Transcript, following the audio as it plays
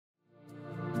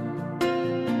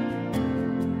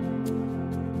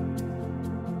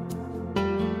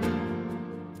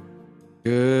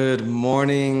Good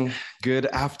morning, good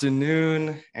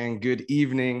afternoon, and good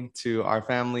evening to our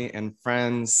family and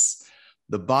friends,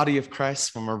 the body of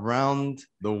Christ from around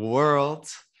the world.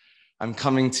 I'm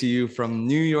coming to you from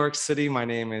New York City. My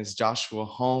name is Joshua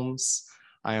Holmes.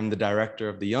 I am the director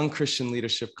of the Young Christian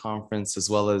Leadership Conference, as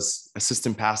well as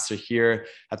assistant pastor here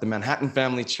at the Manhattan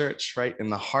Family Church, right in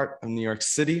the heart of New York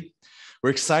City. We're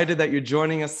excited that you're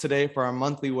joining us today for our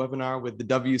monthly webinar with the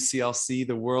WCLC,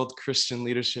 the World Christian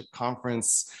Leadership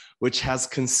Conference, which has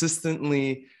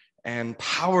consistently and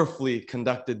powerfully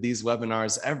conducted these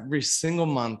webinars every single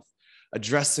month,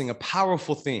 addressing a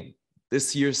powerful theme.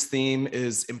 This year's theme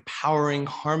is empowering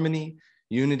harmony,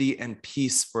 unity, and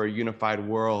peace for a unified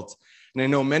world. And I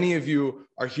know many of you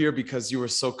are here because you were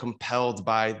so compelled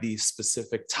by the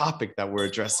specific topic that we're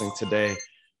addressing today,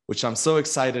 which I'm so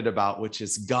excited about, which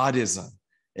is Godism,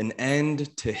 an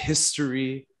end to the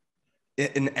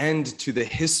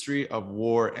history of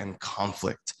war and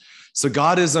conflict. So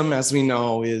Godism, as we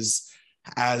know, as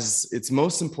its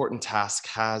most important task,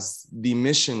 has the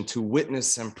mission to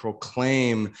witness and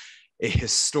proclaim a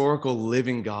historical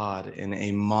living God in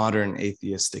a modern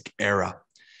atheistic era.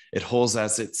 It holds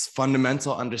as its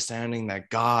fundamental understanding that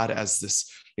God, as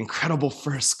this incredible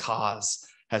first cause,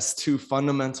 has two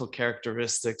fundamental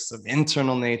characteristics of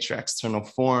internal nature, external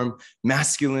form,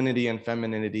 masculinity and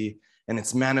femininity, and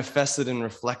it's manifested and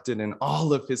reflected in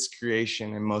all of his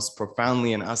creation and most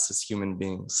profoundly in us as human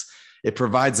beings. It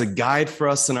provides a guide for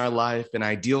us in our life, an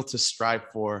ideal to strive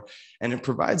for, and it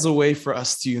provides a way for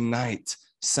us to unite,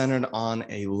 centered on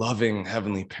a loving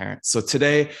heavenly parent. So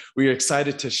today, we are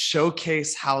excited to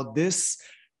showcase how this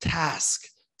task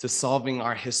to solving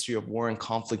our history of war and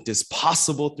conflict is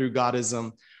possible through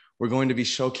Godism. We're going to be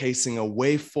showcasing a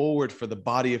way forward for the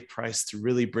body of Christ to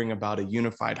really bring about a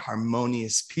unified,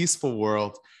 harmonious, peaceful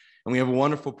world. And we have a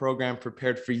wonderful program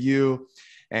prepared for you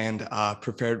and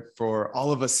prepared for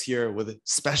all of us here with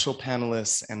special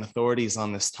panelists and authorities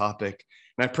on this topic.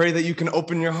 And I pray that you can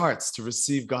open your hearts to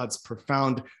receive God's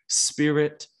profound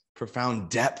spirit,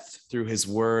 profound depth through his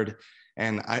word.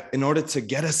 And in order to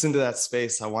get us into that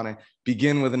space, I want to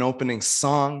begin with an opening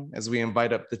song as we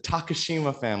invite up the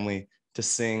Takashima family to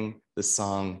sing the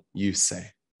song You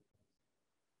Say.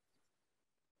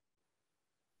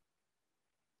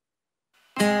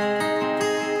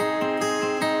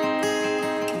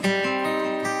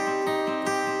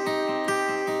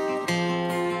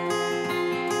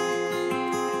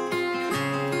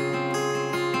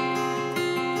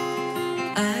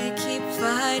 I keep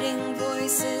fighting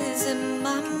voices in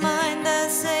my mind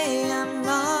that say I'm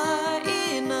not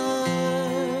enough.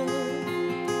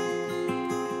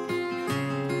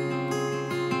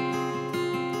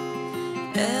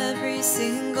 Every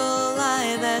single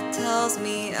lie that tells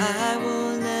me I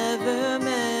will never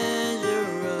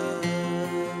measure up.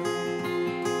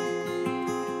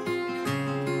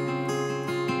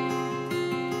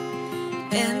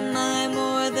 Am I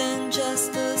more than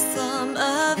just the sum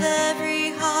of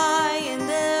every high and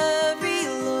every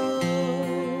low?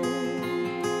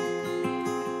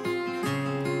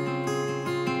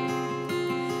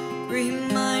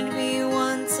 Remind me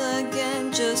once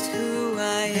again just who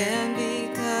I am,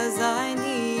 because I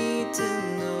need to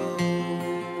know.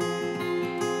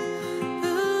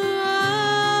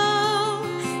 Oh,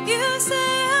 you say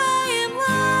I am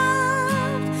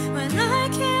loved when I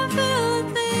can't feel a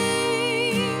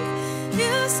thing.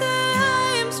 You say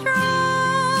I am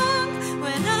strong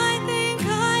when I think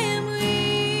I am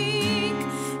weak.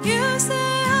 You say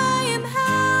I am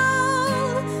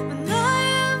held when I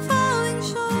am falling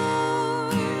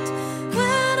short,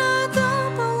 when I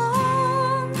don't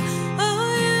belong.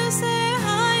 Oh, you say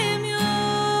I am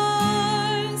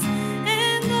yours,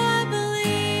 and I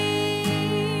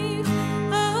believe.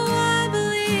 Oh, I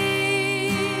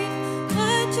believe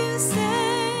what you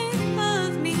say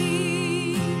of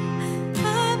me.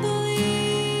 I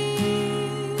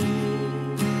believe.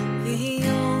 The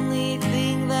only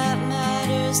thing that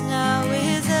matters now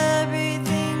is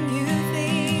everything you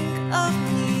think of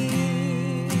me.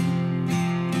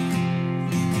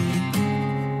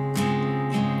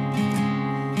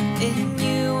 In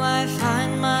you I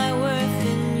find my worth,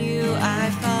 in you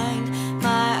I find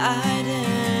my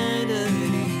identity.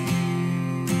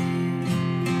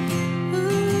 Ooh,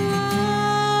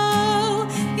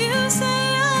 you say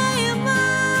I am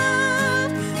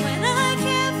loved when I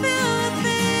can't feel a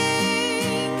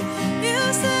thing. You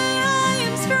say I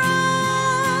am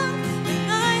strong when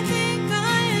I think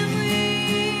I am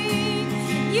weak.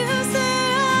 You say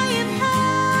I am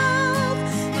held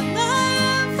when I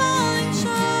am falling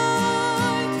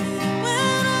short,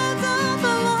 when I don't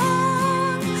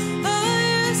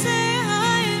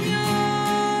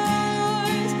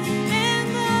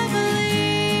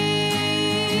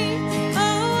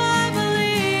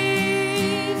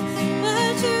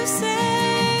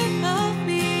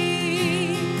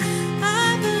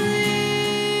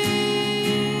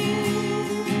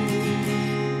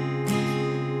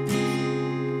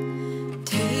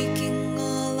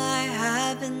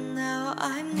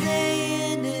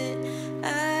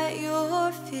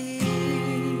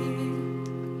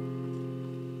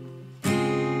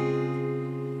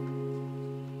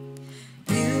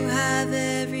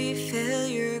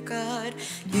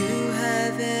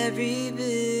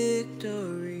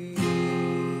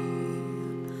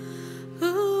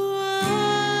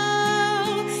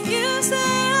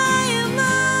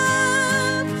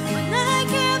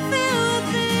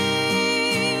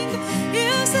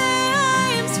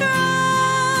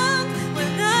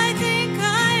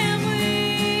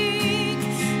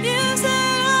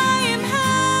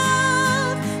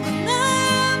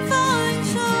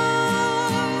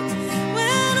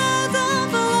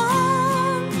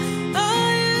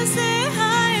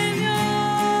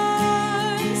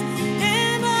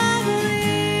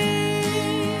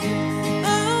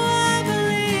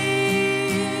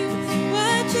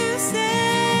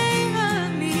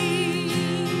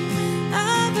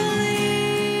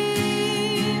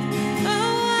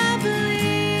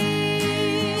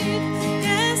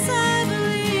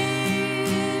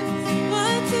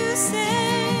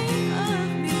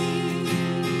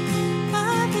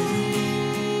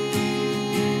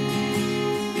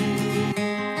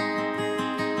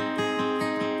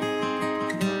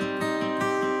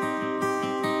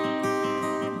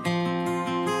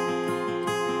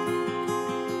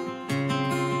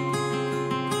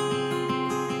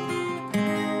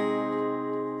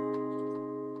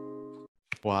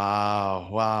Wow,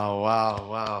 wow, wow,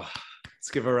 wow. Let's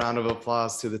give a round of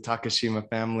applause to the Takashima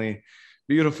family.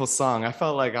 Beautiful song. I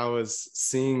felt like I was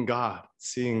seeing God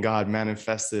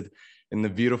manifested in the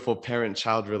beautiful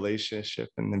parent-child relationship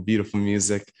and the beautiful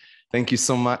music. Thank you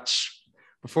so much.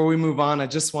 Before we move on, I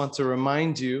just want to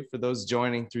remind you, for those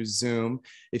joining through Zoom,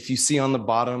 if you see on the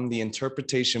bottom the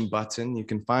interpretation button, you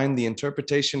can find the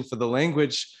interpretation for the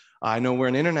language. I know we're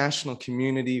an international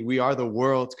community. We are the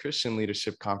World Christian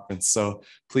Leadership Conference, so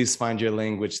please find your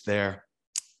language there.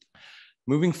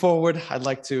 Moving forward, I'd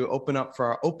like to open up for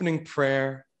our opening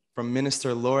prayer from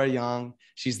Minister Laura Yang.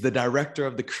 She's the director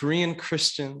of the Korean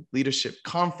Christian Leadership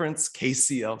Conference,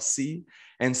 KCLC,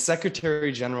 and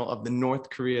Secretary General of the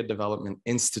North Korea Development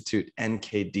Institute,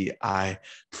 NKDI.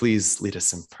 Please lead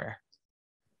us in prayer.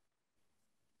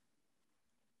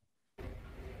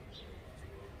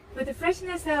 With the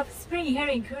freshness of spring here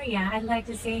in Korea, I'd like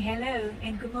to say hello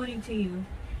and good morning to you.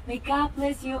 May God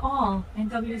bless you all and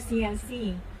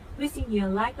WCLC, wishing you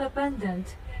life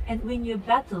abundant and win your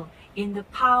battle in the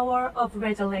power of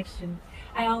resurrection.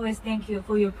 I always thank you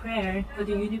for your prayer for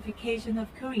the unification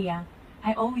of Korea.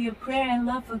 I owe you prayer and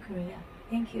love for Korea.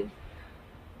 Thank you.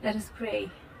 Let us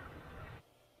pray.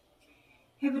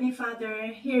 Heavenly Father,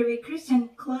 here we Christian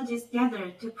clergies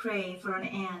gather to pray for an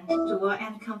end to war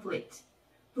and conflict.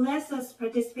 Bless us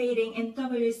participating in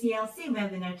WCLC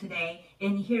webinar today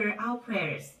and hear our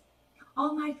prayers.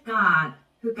 Almighty God,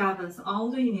 who governs all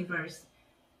the universe,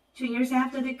 2 years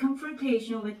after the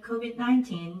confrontation with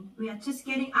COVID-19, we are just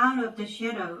getting out of the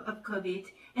shadow of COVID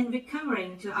and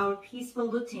recovering to our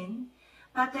peaceful routine,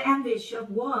 but the ambush of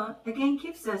war again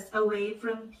keeps us away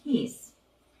from peace.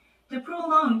 The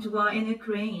prolonged war in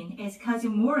Ukraine is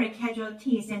causing more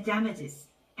casualties and damages,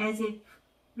 as if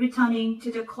returning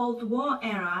to the Cold War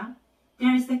era,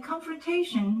 there is the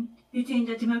confrontation between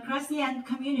the democracy and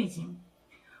communism.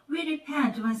 We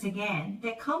repent once again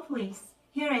that conflicts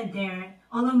here and there,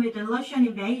 along with the Russian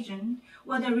invasion,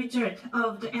 were the result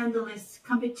of the endless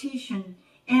competition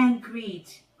and greed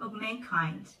of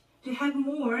mankind to have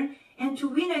more and to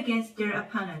win against their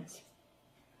opponents.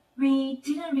 We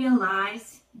didn't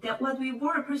realize that what we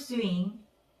were pursuing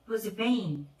was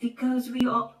vain because we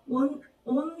are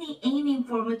only aiming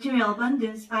for material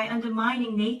abundance by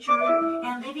undermining nature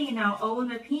and living in our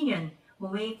own opinion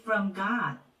away from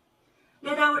God.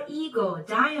 Let our ego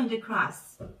die on the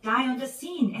cross, die on the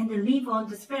sin, and live on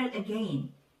the Spirit again.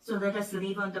 So let us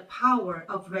live on the power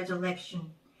of resurrection,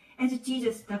 as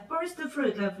Jesus, the first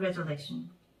fruit of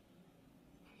resurrection.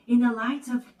 In the light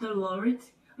of the Lord,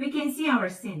 we can see our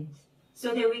sins,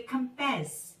 so that we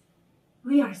confess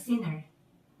we are sinners.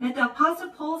 Let the Apostle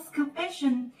Paul's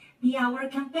confession be our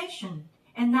confession,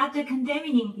 and not the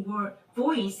condemning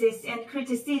voices and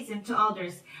criticism to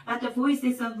others, but the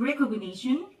voices of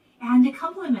recognition and the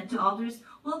compliment to others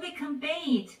will be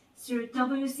conveyed through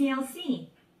WCLC.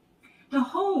 The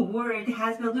whole world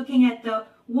has been looking at the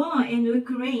war in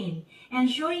Ukraine and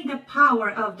showing the power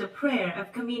of the prayer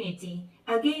of community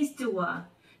against the war.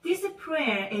 This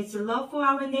prayer is love for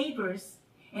our neighbors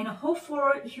and hope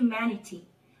for humanity.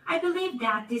 I believe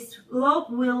that this love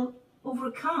will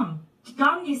overcome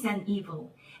darkness and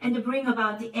evil and bring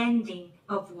about the ending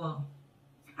of war.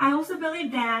 I also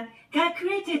believe that God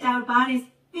created our bodies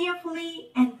fearfully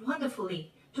and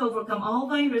wonderfully to overcome all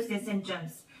viruses and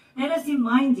germs. Let us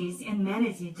remind this and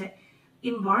manage the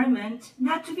environment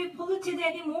not to be polluted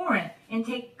anymore and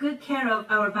take good care of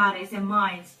our bodies and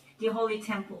minds, the holy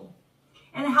temple,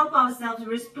 and help ourselves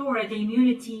restore the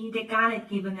immunity that God had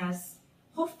given us.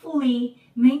 Hopefully,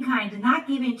 mankind not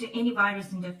given to any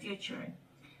virus in the future.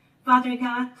 Father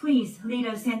God, please lead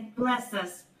us and bless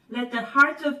us. Let the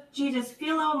heart of Jesus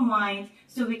fill our mind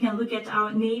so we can look at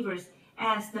our neighbors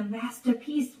as the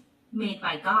masterpiece made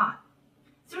by God.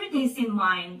 Through this in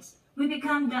mind, we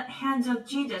become the hands of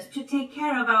Jesus to take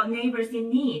care of our neighbors in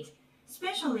need.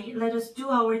 Especially, let us do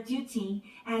our duty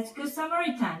as Good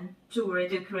Samaritan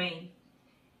toward Ukraine.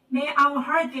 May our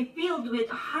heart be filled with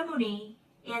harmony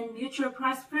and mutual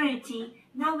prosperity,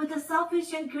 not with the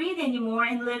selfish and greed anymore,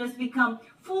 and let us become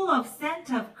full of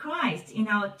scent of Christ in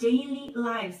our daily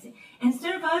lives and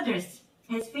serve others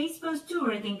as faithful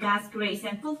stewards in God's grace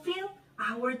and fulfill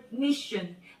our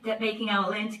mission that making our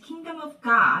land kingdom of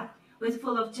God with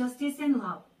full of justice and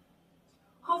love.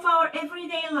 Hope our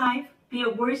everyday life be a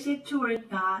worship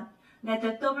toward God. Let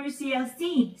the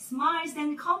WCLC smiles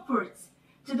and comforts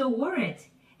to the world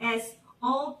as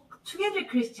all together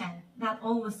Christian, not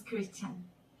almost Christian.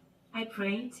 I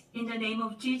prayed in the name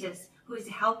of Jesus, who is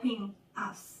helping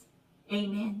us.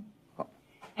 Amen.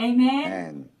 Amen.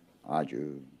 And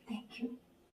Aju. Thank you.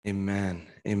 Amen.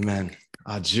 Amen.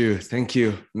 Aju. Thank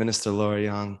you, Minister Laura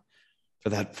Young. for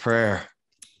that prayer.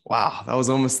 Wow, that was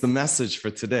almost the message for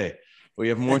today. We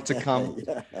have more to come.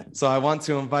 Yeah. So I want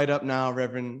to invite up now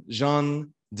Reverend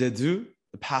Jean Dedu,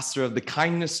 the pastor of the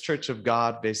Kindness Church of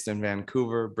God based in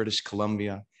Vancouver, British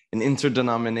Columbia, an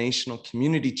interdenominational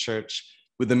community church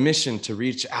with a mission to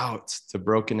reach out to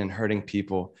broken and hurting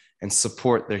people and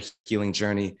support their healing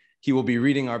journey. He will be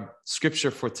reading our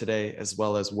scripture for today, as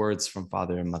well as words from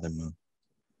Father and Mother Moon.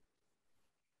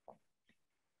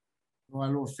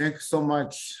 Well, thank you so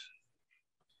much.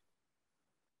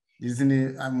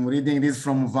 I'm reading this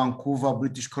from Vancouver,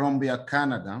 British Columbia,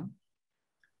 Canada,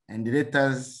 and the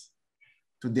letters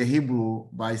to the Hebrew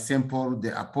by St. Paul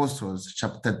the Apostles,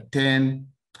 chapter 10,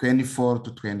 24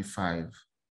 to 25.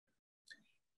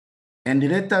 And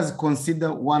let us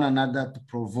consider one another to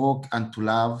provoke and to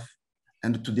love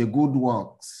and to the good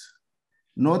works,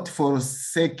 not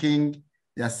forsaking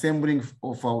the assembling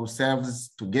of ourselves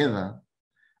together,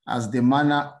 as the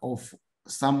manner of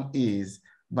some is,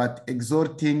 but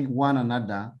exhorting one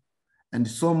another, and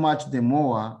so much the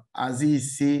more as ye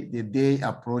see the day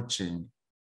approaching.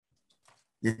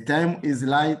 The time is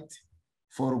light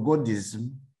for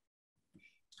Godism.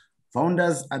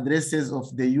 Founders' Addresses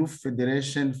of the Youth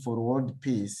Federation for World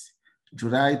Peace,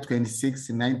 July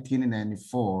 26,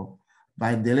 1994,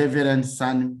 by the Reverend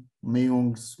Sun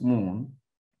Myung Moon.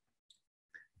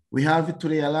 We have to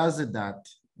realize that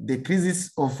the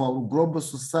crisis of our global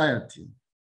society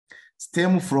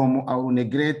stems from our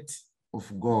neglect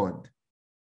of God.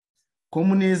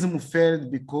 Communism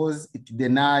failed because it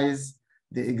denies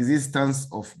the existence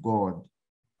of God.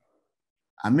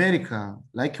 America,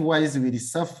 likewise, will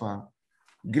suffer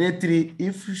greatly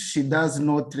if she does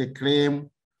not reclaim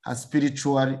her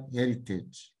spiritual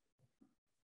heritage.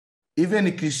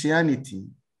 Even Christianity,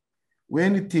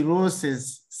 when it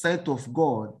loses sight of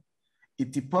God,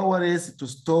 it is powerless to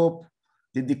stop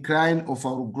the decline of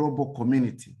our global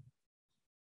community.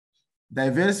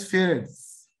 Diverse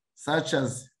fields such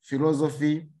as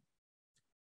philosophy,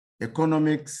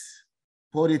 economics,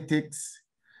 politics,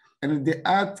 and the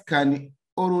art can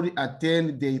only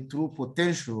attain their true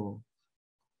potential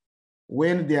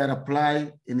when they are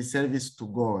applied in service to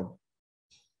God.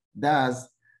 Thus,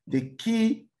 the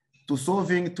key to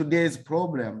solving today's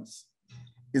problems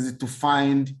is to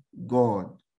find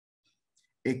God.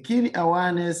 A keen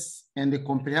awareness and a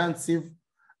comprehensive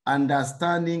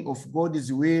understanding of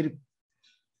God's will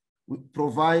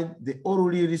provide the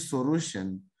only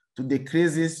solution to the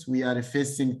crisis we are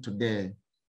facing today.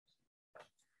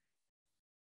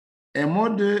 A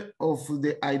model of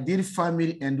the ideal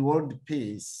family and world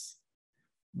peace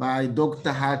by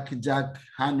Dr. Jack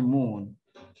Han Moon,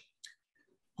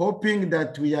 hoping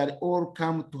that we are all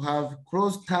come to have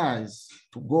close ties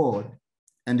to God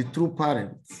and true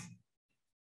parents,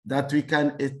 that we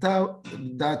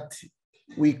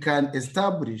can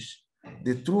establish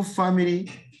the true family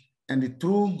and the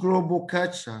true global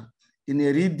culture in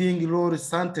a reading role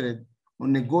centered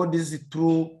on God's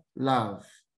true love,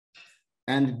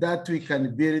 and that we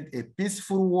can build a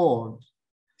peaceful world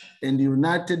and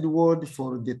united world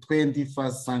for the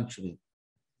 21st century.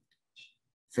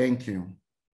 Thank you.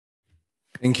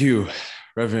 Thank you,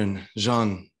 Reverend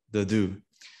Jean Dedu.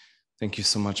 Thank you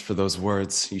so much for those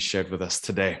words you shared with us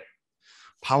today.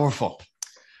 Powerful.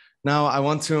 Now I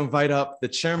want to invite up the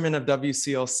chairman of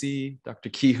WCLC, Dr.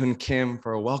 Ki-Hoon Kim,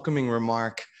 for a welcoming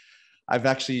remark. I've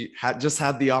actually just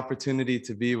had the opportunity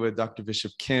to be with Dr.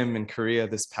 Bishop Kim in Korea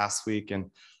this past week,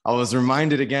 and I was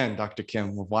reminded again, Dr.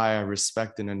 Kim, of why I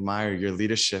respect and admire your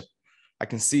leadership. I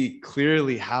can see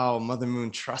clearly how Mother Moon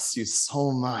trusts you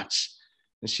so much,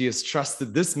 and she has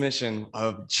trusted this mission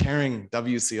of chairing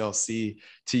WCLC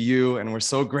to you, and we're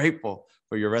so grateful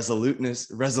for your resoluteness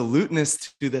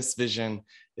to this vision.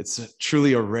 It's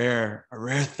truly a rare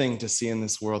thing to see in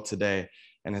this world today,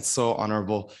 and it's so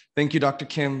honorable. Thank you, Dr.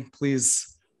 Kim.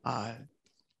 Please,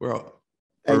 we're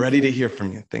ready to hear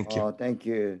from you. Thank you. Thank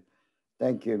you.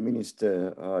 Thank you,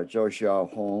 Minister Joshua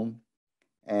Home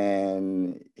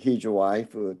and his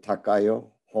wife, Takayo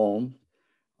Home,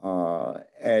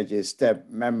 as step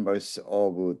members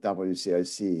of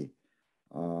WCLC.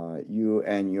 You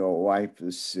and your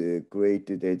wife's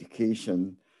great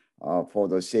dedication for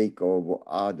the sake of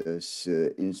others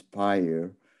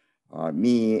inspire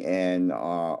me and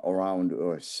around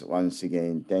us. Once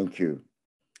again, thank you.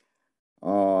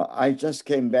 I just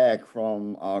came back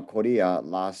from Korea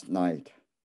last night.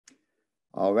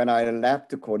 When I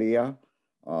left Korea,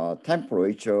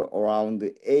 temperature around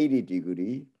 80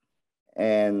 degrees,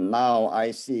 and now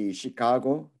I see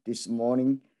Chicago this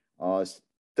morning,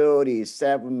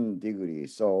 37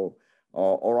 degrees. So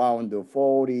around the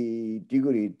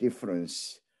 40-degree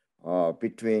difference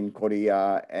between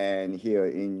Korea and here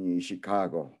in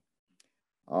Chicago.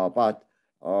 But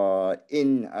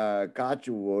in God's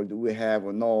world, we have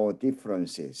no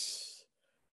differences.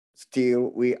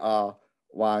 Still, we are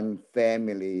one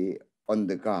family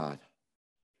under God.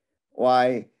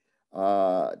 Why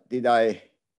did I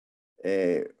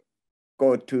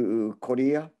go to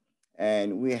Korea?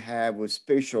 And we have a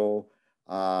special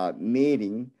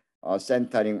meeting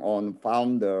centering on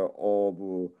founder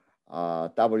of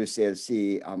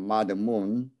WCLC, Mother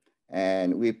Moon,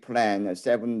 and we plan a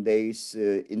 7 days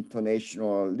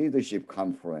international leadership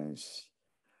conference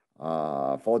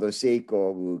for the sake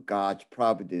of God's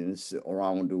providence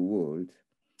around the world.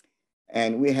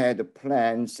 And we had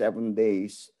planned 7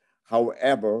 days.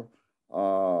 However,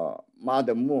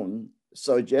 Mother Moon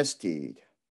suggested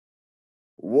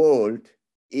world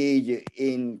is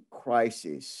in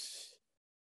crisis.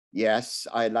 Yes,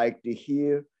 I like to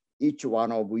hear each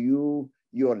one of you,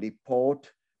 your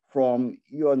report from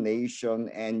your nation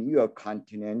and your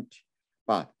continent.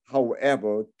 But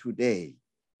however, today,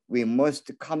 we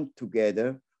must come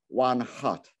together, one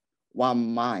heart,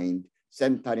 one mind,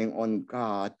 centering on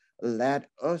God. Let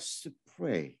us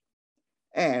pray.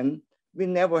 And we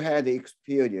never had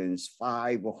experienced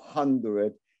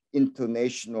 500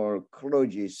 international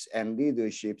clergies and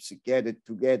leaderships gathered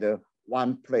together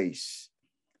one place.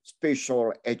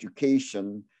 Special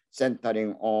education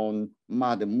centering on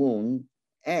Mother Moon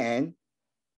and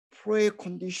prayer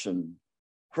condition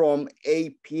from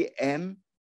 8 p.m.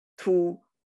 to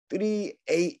 3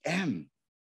 a.m.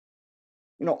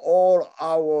 You know, all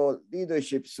our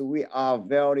leaderships, we are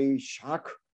very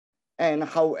shocked. And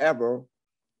however,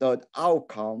 the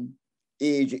outcome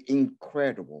is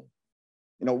incredible.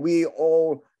 You know, we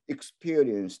all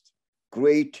experienced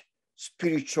great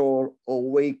spiritual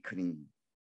awakening.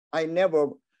 I never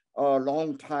a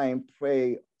long time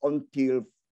pray until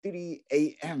 3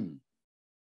 a.m.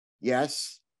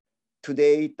 Yes,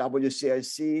 today,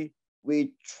 WCLC,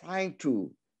 we trying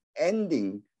to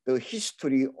ending the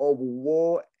history of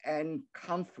war and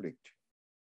conflict.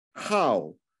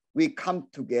 How we come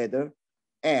together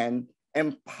and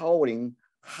empowering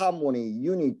harmony,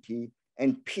 unity,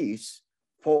 and peace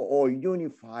for a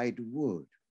unified world.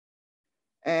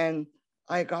 And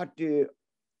I got the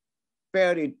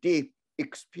very deep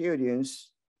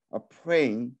experience of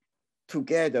praying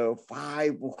together,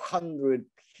 500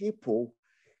 people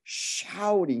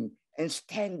shouting and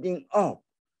standing up.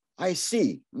 I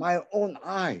see my own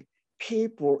eye,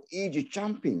 people is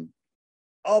jumping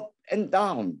up and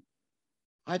down.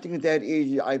 I think that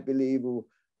is, I believe,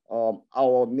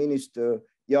 our minister,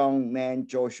 young man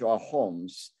Joshua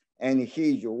Holmes, and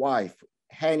his wife,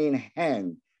 hand in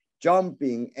hand,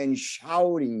 jumping and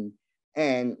shouting,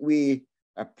 and we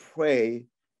pray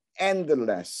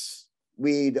endless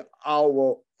with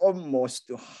our utmost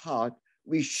heart.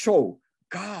 We show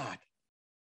God.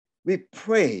 We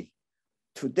pray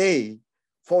today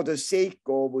for the sake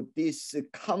of this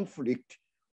conflict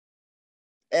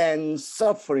and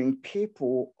suffering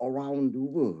people around the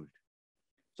world.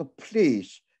 So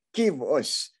please give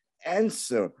us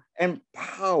answer and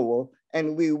power,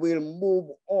 and we will move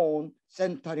on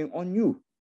centering on you,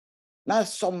 not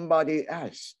somebody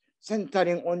else.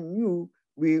 Centering on you,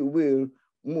 we will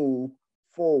move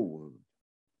forward.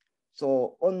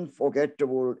 So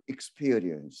unforgettable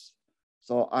experience.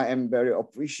 So I am very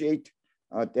appreciate.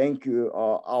 Thank you,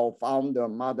 our founder,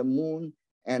 Mother Moon,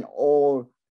 and all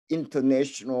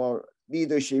international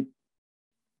leadership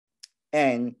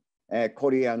and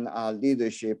Korean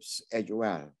leaderships as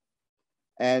well.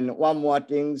 And one more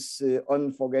thing's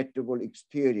unforgettable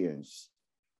experience.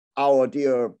 Our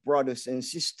dear brothers and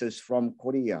sisters from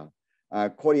Korea,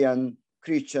 Korean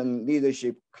Christian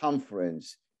Leadership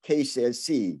Conference,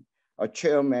 KCLC,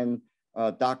 Chairman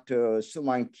Dr.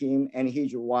 Suman Kim and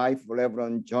his wife,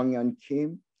 Reverend Jonghyun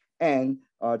Kim, and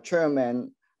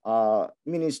Chairman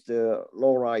Minister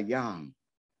Laura Yang.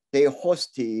 They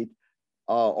hosted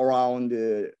around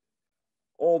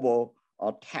over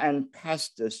 10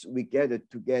 pastors. We gathered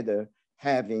together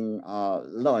having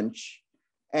lunch,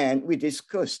 and we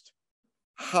discussed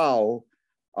how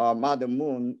Mother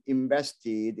Moon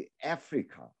invested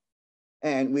Africa,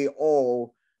 and we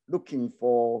all looking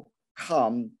for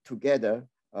come together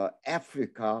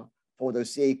Africa for the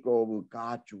sake of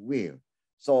God's will.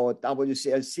 So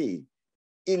WCLC,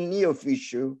 in near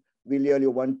future, we really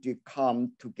want to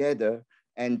come together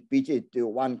and visit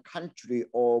one country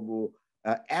of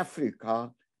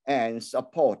Africa and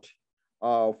support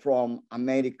from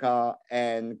America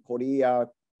and Korea,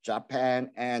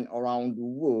 Japan, and around the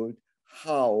world,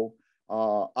 how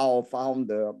our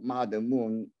founder, Mother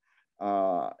Moon,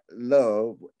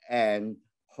 love and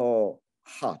her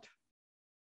heart.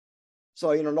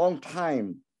 So in a long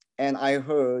time, and I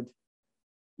heard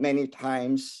many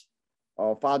times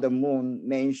Father Moon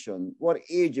mention what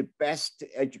is the best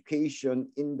education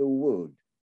in the world.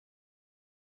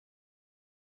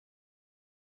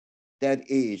 That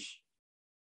is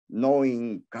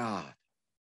knowing God.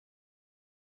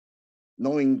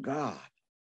 Knowing God.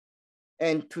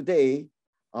 And today,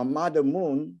 Mother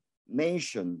Moon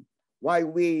mentioned why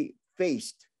we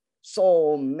faced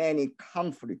so many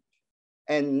conflicts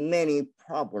and many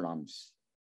problems,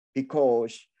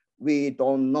 because we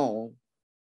don't know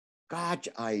God's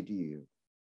idea,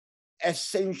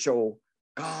 essential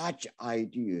God's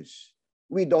ideas.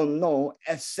 We don't know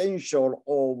essential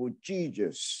of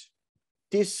Jesus.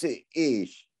 This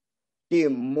is the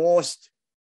most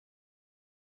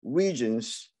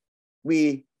reasons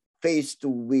we faced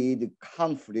with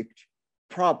conflict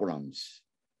problems.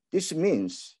 This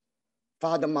means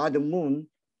Father Mother Moon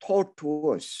taught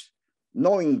to us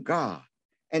knowing God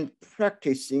and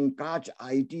practicing God's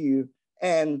idea,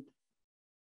 and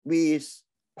we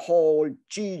call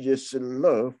Jesus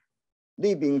love,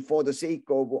 living for the sake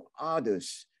of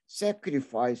others,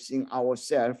 sacrificing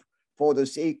ourselves for the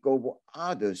sake of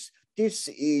others. This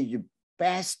is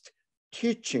best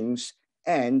teachings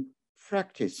and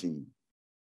practicing,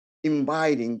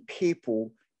 inviting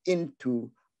people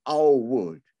into our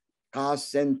world,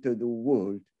 God-centered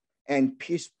world and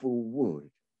peaceful world.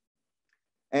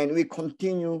 And we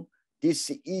continue this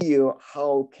year,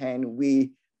 how can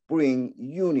we bring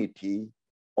unity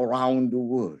around the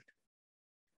world?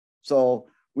 So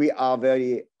we are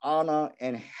very honored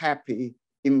and happy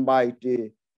invite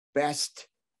the best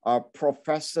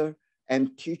professor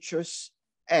and teachers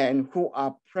and who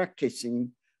are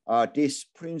practicing this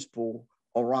principle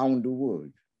around the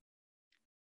world.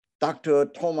 Dr.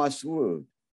 Thomas Wood,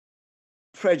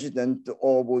 president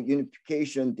of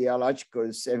Unification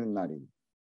Theological Seminary.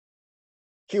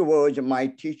 He was my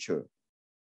teacher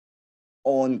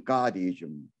on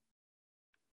Godism.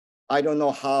 I don't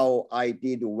know how I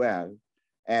did well.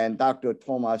 And Dr.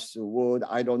 Thomas Wood,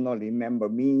 I don't know, remember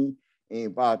me,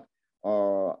 but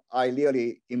I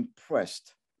really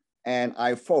impressed and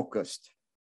I focused.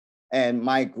 And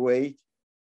my grade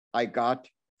I got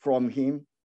from him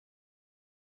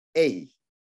A.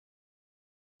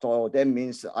 So that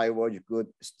means I was a good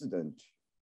student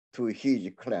to his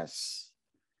class.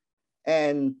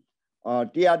 And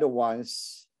the other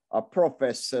ones,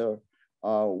 Professor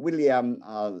William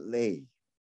Lay.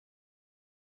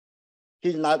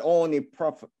 He's not only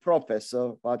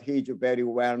professor, but he's a very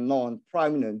well-known,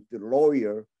 prominent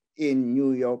lawyer in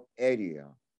New York area.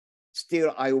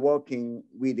 Still, I working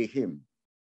with him,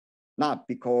 not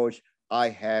because I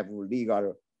have a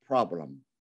legal problem,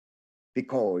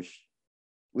 because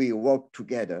we work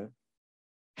together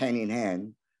hand in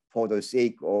hand for the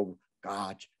sake of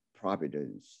God's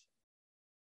providence.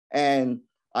 And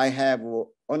I have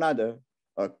another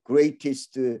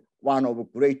greatest, one of the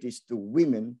greatest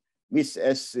women, Miss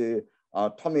S.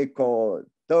 Tomiko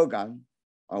Durgan.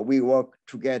 We work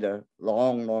together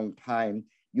long time,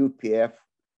 UPF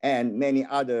and many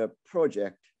other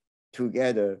projects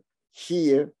together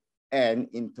here and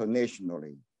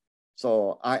internationally.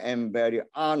 So I am very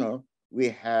honored we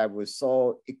have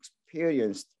so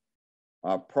experienced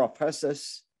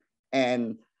professors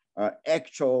and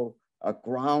actual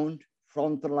ground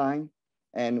frontline,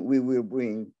 and we will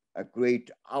bring a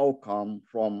great outcome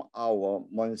from our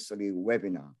monthly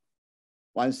webinar.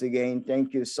 Once again,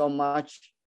 thank you so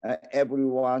much,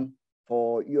 everyone,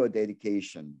 for your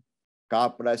dedication.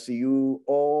 God bless you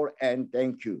all, and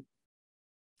thank you.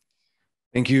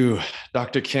 Thank you,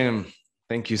 Dr. Kim.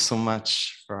 Thank you so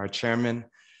much for our chairman.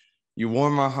 You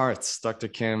warm our hearts, Dr.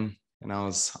 Kim, and I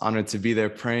was honored to be there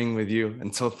praying with you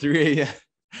until 3 a.m.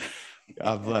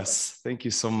 God bless. Thank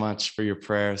you so much for your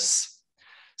prayers.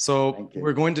 So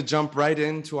we're going to jump right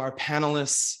into our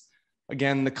panelists.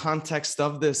 Again, the context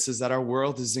of this is that our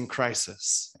world is in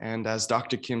crisis. And as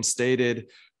Dr. Kim stated,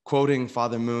 quoting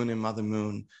Father Moon and Mother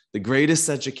Moon, the greatest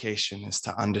education is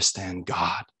to understand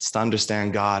God. It's to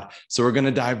understand God. So we're going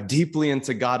to dive deeply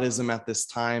into Godism at this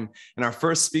time. And our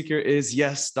first speaker is,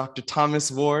 yes, Dr.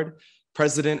 Thomas Ward,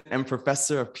 President and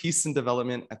Professor of Peace and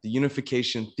Development at the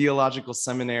Unification Theological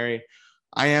Seminary.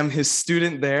 I am his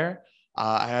student there.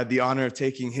 I had the honor of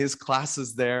taking his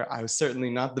classes there. I was certainly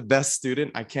not the best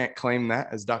student. I can't claim that,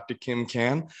 as Dr. Kim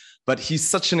can, but he's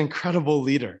such an incredible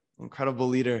leader.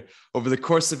 Over the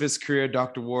course of his career,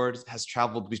 Dr. Ward has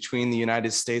traveled between the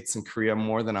United States and Korea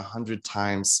more than 100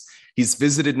 times. He's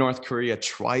visited North Korea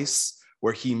twice,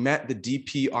 where he met the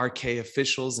DPRK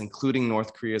officials, including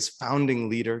North Korea's founding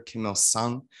leader, Kim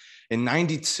Il-sung. In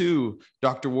 92,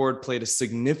 Dr. Ward played a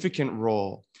significant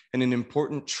role in an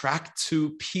important Track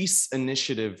 2 peace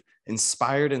initiative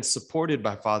inspired and supported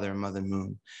by Father and Mother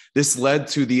Moon. This led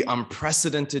to the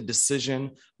unprecedented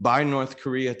decision by North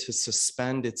Korea to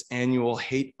suspend its annual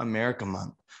Hate America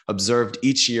Month, observed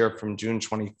each year from June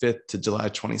 25th to July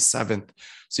 27th.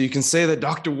 So you can say that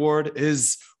Dr. Ward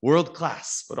is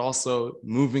world-class, but also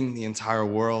moving the entire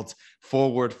world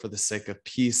forward for the sake of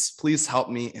peace. Please help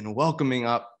me in welcoming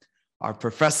up our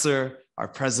professor, our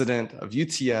president of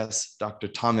UTS, Dr.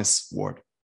 Thomas Ward.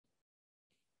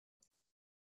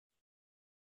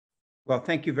 Well,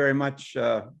 thank you very much,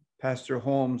 Pastor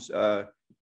Holmes.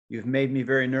 You've made me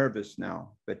very nervous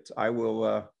now, but I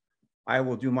will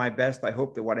do my best. I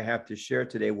hope that what I have to share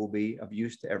today will be of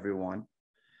use to everyone.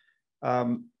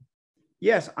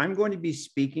 Yes, I'm going to be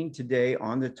speaking today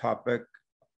on the topic,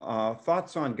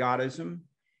 thoughts on Godism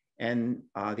and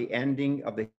the ending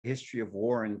of the history of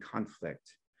war and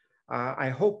conflict. I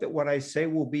hope that what I say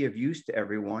will be of use to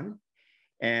everyone.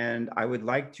 And I would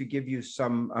like to give you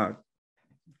some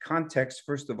context,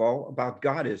 first of all, about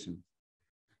Godism.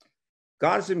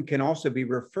 Godism can also be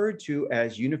referred to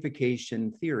as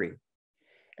unification theory.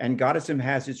 And Godism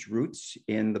has its roots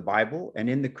in the Bible and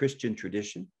in the Christian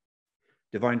tradition,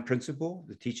 divine principle,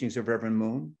 the teachings of Reverend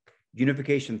Moon,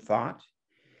 unification thought,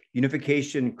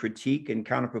 unification critique and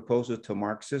counterproposal to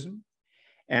Marxism,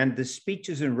 and the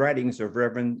speeches and writings of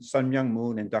Reverend Sun Myung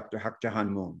Moon and Dr. Hak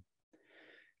Jahan Moon.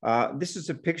 This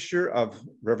is a picture of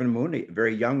Reverend Moon, a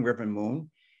very young Reverend Moon,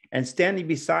 and standing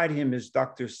beside him is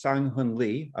Dr. Sang Hun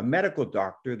Lee, a medical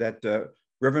doctor that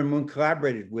Reverend Moon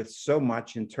collaborated with so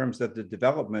much in terms of the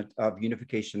development of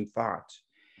unification thought.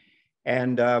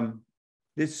 And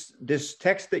this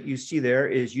text that you see there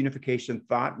is Unification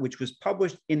Thought, which was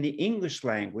published in the English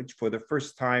language for the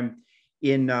first time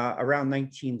in around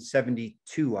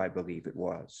 1972, I believe it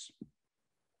was.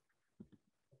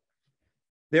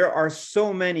 There are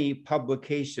so many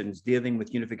publications dealing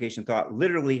with unification thought,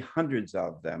 literally hundreds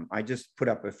of them. I just put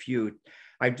up a few.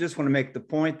 I just want to make the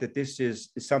point that this is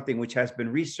something which has been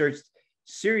researched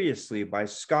seriously by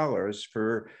scholars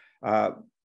for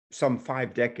some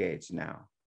 5 decades now.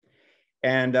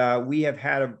 And we have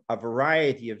had a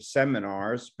variety of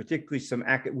seminars, particularly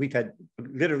we've had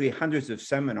literally hundreds of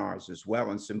seminars as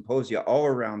well and symposia all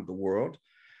around the world.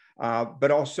 But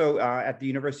also at the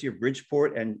University of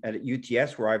Bridgeport and at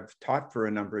UTS, where I've taught for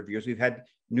a number of years, we've had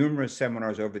numerous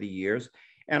seminars over the years.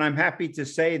 And I'm happy to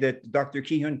say that Dr.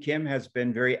 Ki-Hun Kim has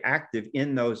been very active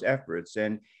in those efforts.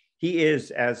 And he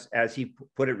is, as he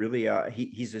put it, really,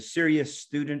 he's a serious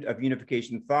student of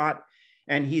unification thought.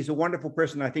 And he's a wonderful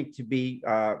person, I think, to be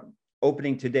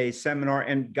opening today's seminar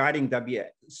and guiding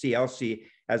WCLC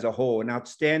as a whole, an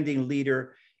outstanding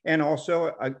leader and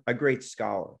also a great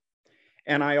scholar.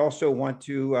 And I also want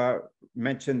to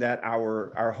mention that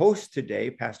our host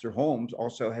today, Pastor Holmes,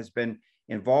 also has been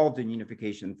involved in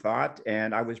unification thought.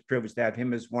 And I was privileged to have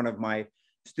him as one of my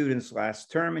students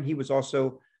last term. And he was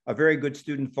also a very good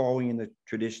student following in the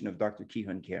tradition of Dr.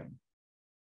 Ki-Hun Kim.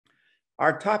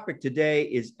 Our topic today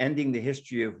is ending the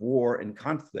history of war and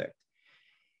conflict.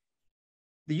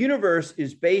 The universe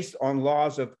is based on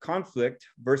laws of conflict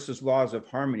versus laws of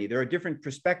harmony. There are different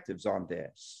perspectives on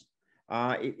this.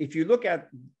 If you look at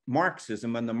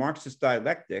Marxism and the Marxist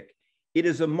dialectic, it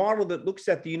is a model that looks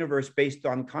at the universe based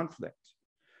on conflict.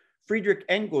 Friedrich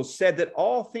Engels said that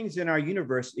all things in our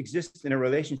universe exist in a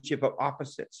relationship of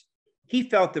opposites. He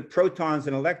felt that protons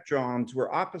and electrons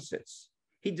were opposites.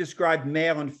 He described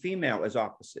male and female as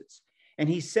opposites. And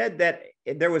he said that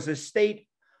there was a state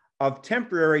of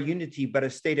temporary unity, but a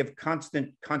state of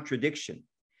constant contradiction.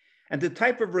 And the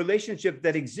type of relationship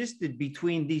that existed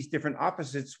between these different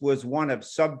opposites was one of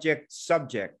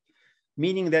subject-subject,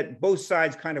 meaning that both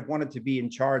sides kind of wanted to be in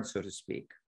charge, so to speak.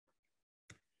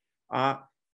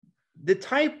 The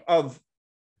type of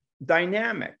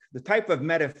dynamic, the type of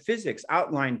metaphysics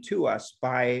outlined to us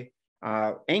by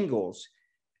Engels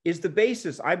is the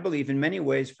basis, I believe, in many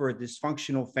ways for a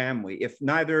dysfunctional family. If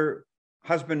neither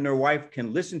husband nor wife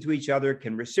can listen to each other,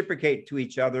 can reciprocate to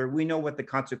each other, we know what the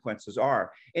consequences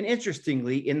are. And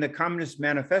interestingly, in the Communist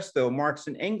Manifesto, Marx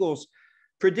and Engels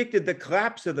predicted the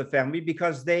collapse of the family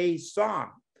because they saw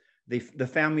the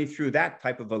family through that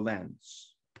type of a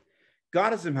lens.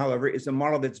 Godism, however, is a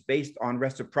model that's based on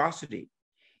reciprocity.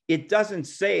 It doesn't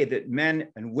say that men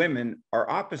and women are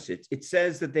opposites. It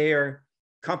says that they are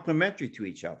complementary to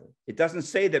each other. It doesn't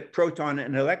say that proton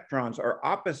and electrons are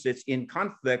opposites in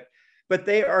conflict, but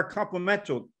they are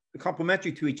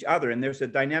complementary to each other. And there's a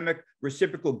dynamic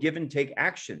reciprocal give and take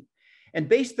action. And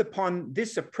based upon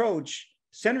this approach,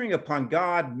 centering upon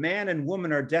God, man and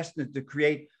woman are destined to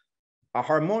create a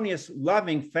harmonious,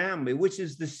 loving family, which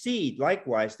is the seed,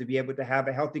 likewise, to be able to have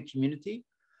a healthy community,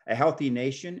 a healthy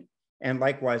nation, and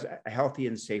likewise, a healthy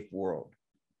and safe world.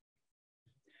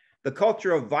 The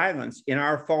culture of violence in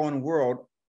our fallen world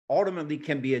ultimately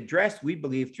can be addressed, we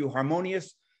believe, through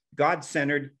harmonious,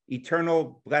 God-centered,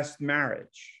 eternal, blessed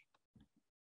marriage.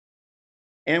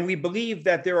 And we believe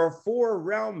that there are 4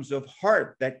 realms of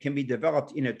heart that can be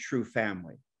developed in a true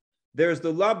family. There's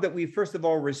the love that we first of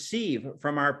all receive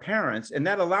from our parents, and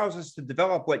that allows us to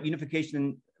develop what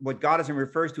unification, what Godism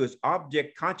refers to as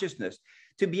object consciousness,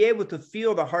 to be able to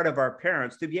feel the heart of our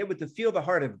parents, to be able to feel the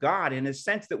heart of God in a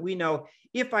sense that we know,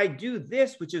 if I do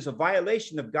this, which is a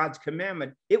violation of God's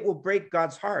commandment, it will break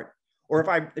God's heart.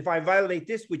 Or if I violate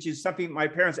this, which is something my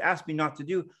parents asked me not to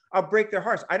do, I'll break their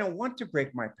hearts. I don't want to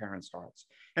break my parents' hearts.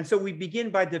 And so we begin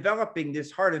by developing this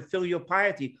heart of filial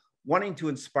piety, wanting to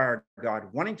inspire God,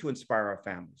 wanting to inspire our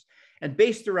families. And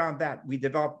based around that, we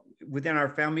develop within our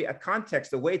family a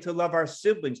context, a way to love our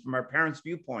siblings from our parents'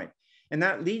 viewpoint. And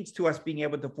that leads to us being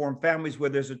able to form families where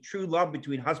there's a true love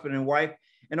between husband and wife,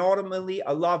 and ultimately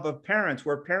a love of parents,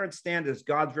 where parents stand as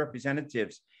God's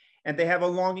representatives. And they have a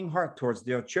longing heart towards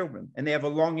their children. And they have a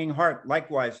longing heart,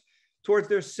 likewise, towards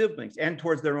their siblings and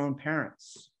towards their own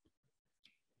parents.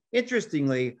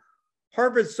 Interestingly,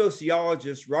 Harvard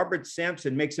sociologist Robert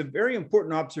Sampson makes a very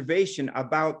important observation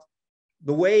about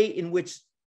the way in which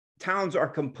towns are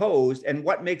composed and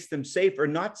what makes them safe or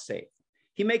not safe.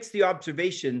 He makes the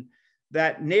observation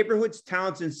that neighborhoods,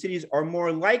 towns, and cities are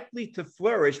more likely to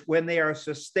flourish when they are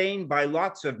sustained by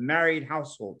lots of married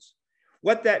households.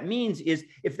 What that means is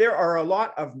if there are a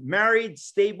lot of married,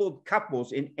 stable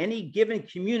couples in any given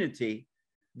community,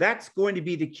 that's going to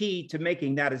be the key to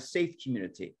making that a safe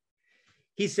community.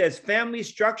 He says family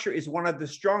structure is one of the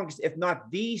strongest, if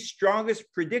not the strongest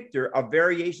predictor of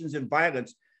variations in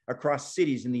violence across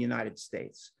cities in the United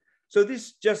States. So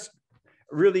this just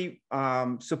really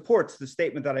supports the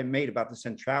statement that I made about the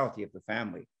centrality of the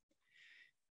family.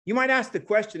 You might ask the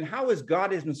question, how is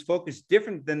Godism's focus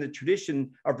different than the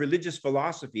tradition of religious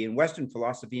philosophy and Western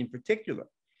philosophy in particular?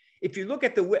 If you look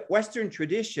at the Western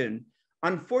tradition,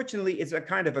 unfortunately, it's a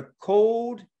kind of a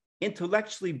cold,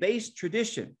 intellectually based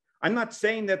tradition. I'm not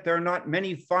saying that there are not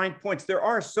many fine points. There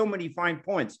are so many fine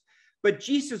points, but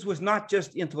Jesus was not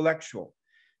just intellectual.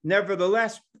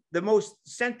 Nevertheless, the most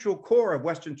central core of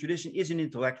Western tradition is an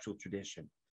intellectual tradition.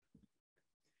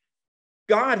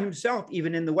 God himself,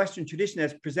 even in the Western tradition,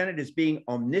 is presented as being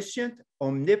omniscient,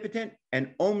 omnipotent,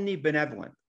 and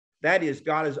omnibenevolent. That is,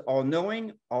 God is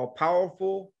all-knowing,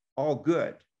 all-powerful,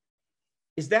 all-good.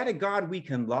 Is that a God we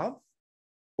can love?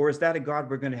 Or is that a God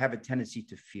we're going to have a tendency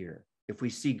to fear if we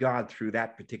see God through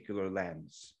that particular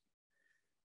lens?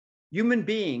 Human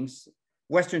beings,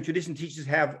 Western tradition teaches,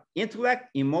 have intellect,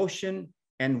 emotion,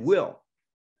 and will.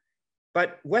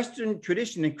 But Western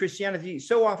tradition and Christianity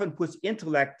so often puts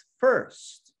intellect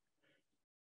first.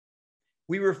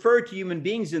 We refer to human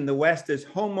beings in the West as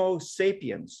Homo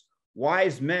sapiens,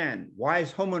 wise men,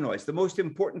 wise hominoids. The most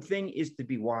important thing is to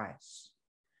be wise.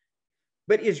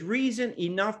 But is reason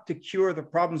enough to cure the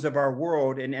problems of our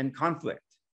world and end conflict?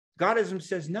 Godism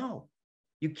says no.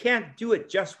 You can't do it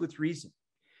just with reason.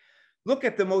 Look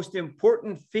at the most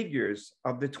important figures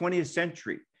of the 20th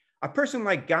century. A person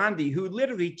like Gandhi, who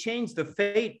literally changed the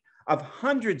fate of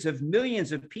hundreds of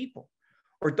millions of people,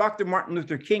 or Dr. Martin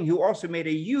Luther King, who also made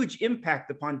a huge impact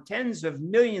upon tens of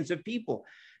millions of people,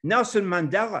 Nelson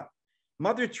Mandela,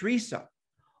 Mother Teresa,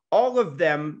 all of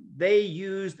them, they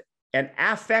used an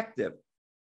affective,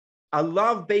 a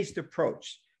love-based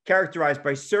approach characterized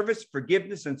by service,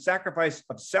 forgiveness, and sacrifice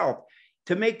of self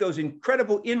to make those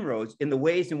incredible inroads in the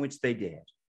ways in which they did.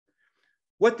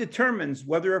 What determines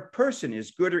whether a person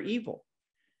is good or evil?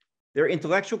 Their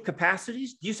intellectual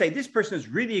capacities? Do you say this person is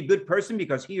really a good person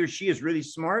because he or she is really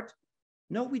smart?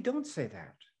 No, we don't say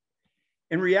that.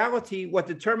 In reality, what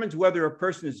determines whether a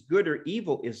person is good or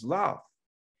evil is love.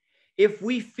 If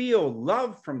we feel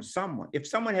love from someone, if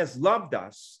someone has loved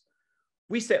us,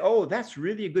 we say, oh, that's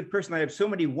really a good person. I have so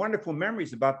many wonderful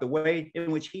memories about the way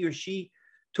in which he or she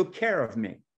took care of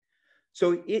me.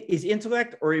 So is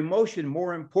intellect or emotion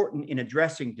more important in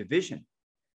addressing division?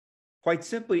 Quite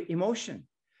simply, emotion.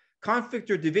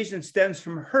 Conflict or division stems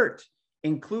from hurt,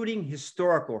 including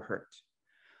historical hurt.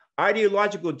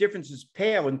 Ideological differences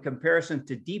pale in comparison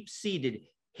to deep-seated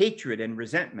hatred and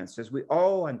resentments, as we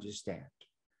all understand.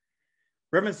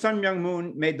 Reverend Sun Myung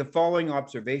Moon made the following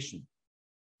observation.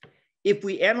 If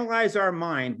we analyze our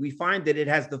mind, we find that it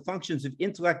has the functions of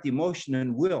intellect, emotion,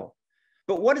 and will.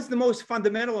 But what is the most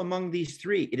fundamental among these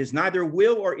three? It is neither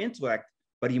will or intellect,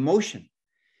 but emotion.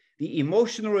 The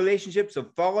emotional relationships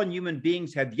of fallen human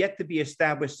beings have yet to be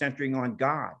established centering on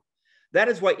God. That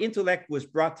is why intellect was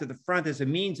brought to the front as a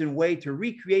means and way to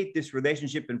recreate this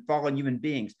relationship in fallen human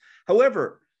beings.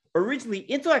 However, originally,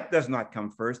 intellect does not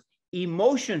come first.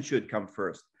 Emotion should come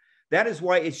first. That is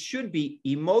why it should be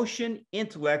emotion,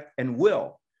 intellect, and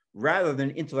will, rather than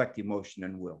intellect, emotion,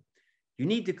 and will. You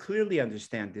need to clearly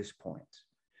understand this point.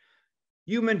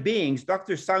 Human beings,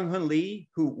 Dr. Sang-Hoon Lee,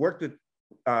 who worked with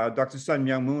Dr. Sun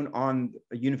Myung Moon on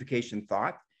unification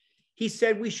thought, he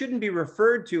said we shouldn't be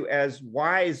referred to as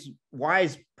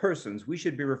wise persons. We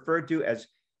should be referred to as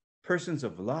persons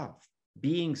of love,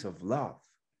 beings of love.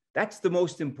 That's the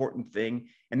most important thing.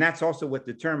 And that's also what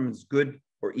determines good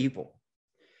or evil.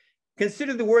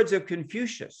 Consider the words of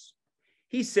Confucius.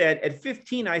 He said, at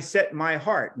 15, I set my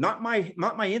heart, not my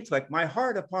intellect, my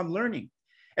heart upon learning.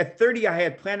 At 30, I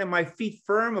had planted my feet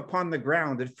firm upon the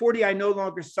ground. At 40, I no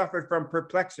longer suffered from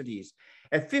perplexities.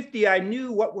 At 50, I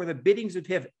knew what were the biddings of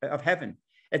heaven.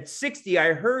 At 60,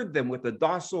 I heard them with a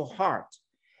docile heart.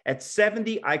 At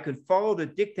 70, I could follow the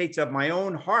dictates of my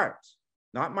own heart,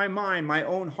 not my mind, my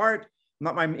own heart,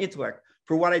 not my intellect.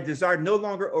 For what I desired no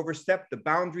longer overstepped the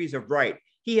boundaries of right.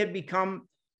 He had become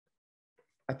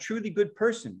a truly good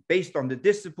person based on the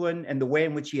discipline and the way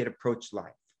in which he had approached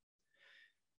life.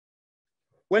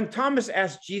 When Thomas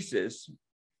asked Jesus,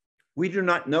 we do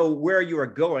not know where you are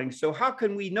going, so how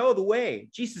can we know the way?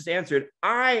 Jesus answered,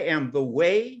 I am the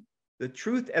way, the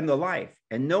truth, and the life,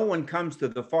 and no one comes to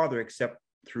the Father except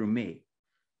through me.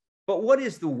 But what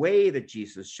is the way that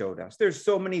Jesus showed us? There's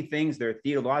so many things. There are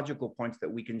theological points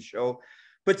that we can show,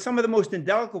 but some of the most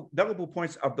indelible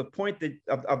points of the point that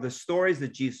of the stories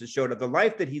that Jesus showed, of the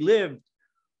life that he lived,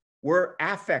 were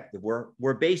affective,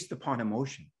 were based upon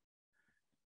emotion.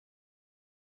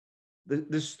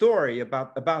 The story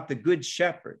about the good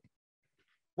shepherd,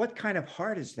 what kind of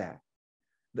heart is that?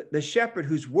 The shepherd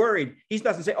who's worried, he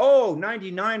doesn't say, oh,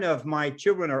 99 of my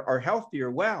children are healthy or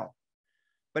well.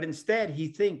 But instead, he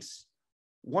thinks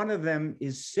one of them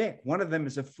is sick. One of them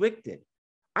is afflicted.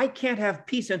 I can't have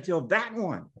peace until that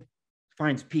one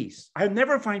finds peace. I'll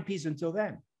never find peace until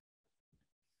then.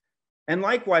 And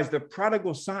likewise, the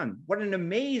prodigal son. What an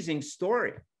amazing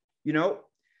story. You know,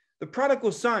 the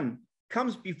prodigal son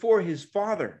comes before his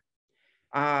father,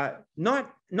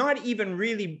 not even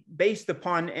really based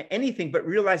upon anything, but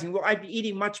realizing, well, I'd be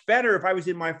eating much better if I was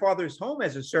in my father's home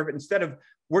as a servant instead of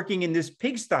working in this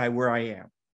pigsty where I am.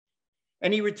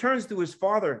 And he returns to his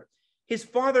father. His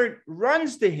father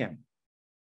runs to him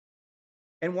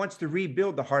and wants to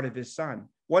rebuild the heart of his son,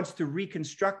 wants to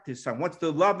reconstruct his son, wants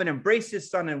to love and embrace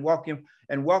his son and welcome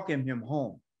him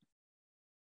home.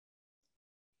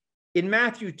 In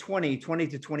Matthew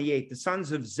 20-28, the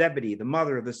sons of Zebedee, the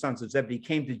mother of the sons of Zebedee,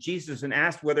 came to Jesus and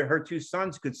asked whether her two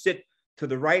sons could sit to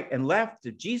the right and left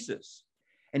of Jesus.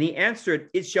 And he answered,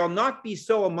 it shall not be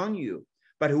so among you,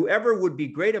 but whoever would be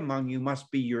great among you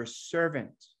must be your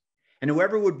servant. And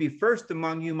whoever would be first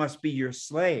among you must be your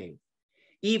slave.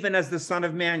 Even as the Son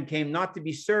of Man came not to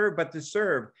be served, but to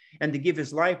serve, and to give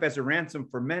his life as a ransom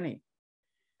for many.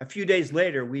 A few days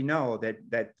later, we know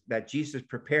that Jesus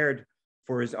prepared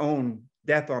for his own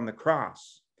death on the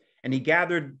cross. And he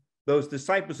gathered those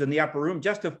disciples in the upper room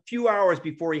just a few hours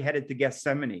before he headed to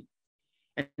Gethsemane.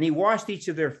 And he washed each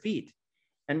of their feet.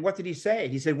 And what did he say?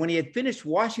 He said, when he had finished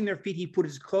washing their feet, he put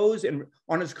his clothes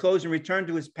on his clothes and returned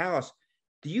to his palace.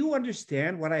 Do you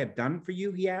understand what I have done for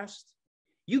you? He asked.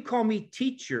 You call me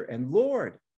teacher and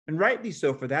Lord, and rightly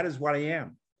so, for that is what I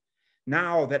am.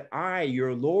 Now that I,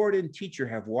 your Lord and teacher,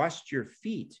 have washed your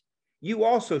feet, you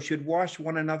also should wash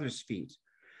one another's feet.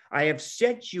 I have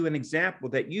set you an example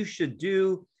that you should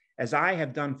do as I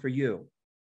have done for you.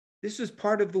 This is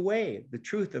part of the way, the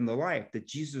truth, and the life that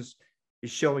Jesus is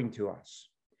showing to us.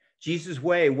 Jesus'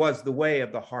 way was the way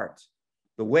of the heart,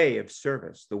 the way of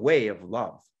service, the way of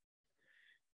love.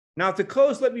 Now, to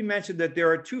close, let me mention that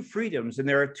there are two freedoms and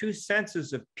there are two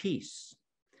senses of peace.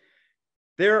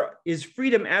 There is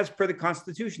freedom as per the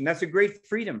Constitution. That's a great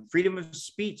freedom. Freedom of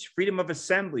speech, freedom of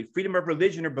assembly, freedom of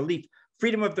religion or belief,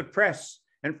 freedom of the press.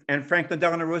 And Franklin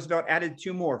Delano Roosevelt added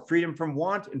two more, freedom from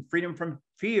want and freedom from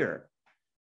fear.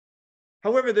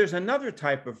 However, there's another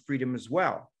type of freedom as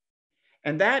well.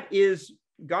 And that is,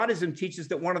 Godism teaches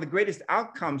that one of the greatest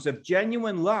outcomes of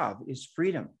genuine love is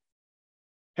freedom.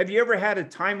 Have you ever had a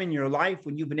time in your life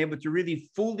when you've been able to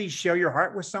really fully share your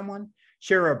heart with someone,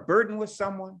 share a burden with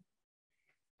someone?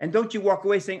 And don't you walk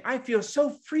away saying, I feel so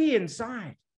free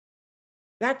inside.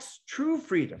 That's true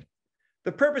freedom.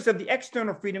 The purpose of the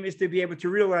external freedom is to be able to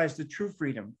realize the true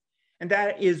freedom. And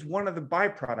that is one of the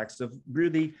byproducts of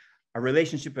really a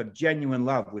relationship of genuine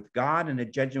love with God, and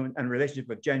a relationship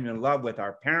of genuine love with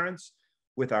our parents,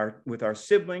 with our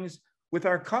siblings, with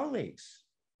our colleagues.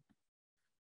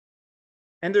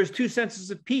 And there's two senses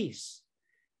of peace.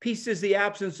 Peace is the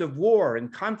absence of war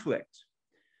and conflict.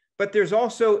 But there's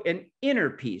also an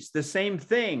inner peace, the same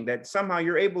thing, that somehow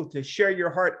you're able to share your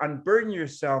heart, unburden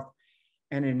yourself,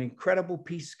 and an incredible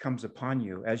peace comes upon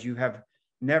you as you have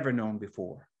never known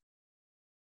before.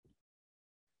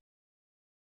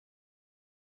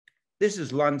 This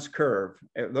is Lund's curve.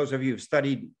 Those of you who've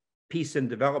studied peace and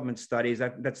development studies,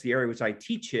 that's the area which I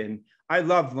teach in. I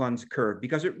love Lund's curve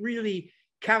because it really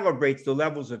calibrates the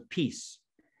levels of peace.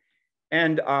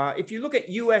 And if you look at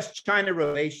US-China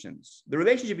relations, the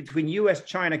relationship between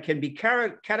US-China can be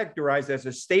categorized as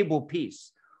a stable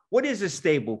peace. What is a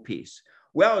stable peace?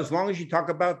 Well, as long as you talk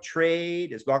about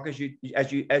trade, as long as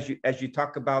you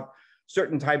talk about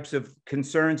certain types of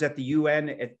concerns at the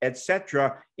UN, et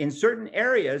cetera, in certain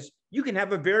areas, you can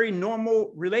have a very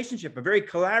normal relationship, a very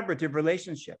collaborative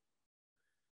relationship.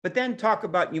 But then talk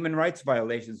about human rights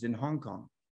violations in Hong Kong,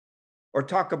 or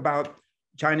talk about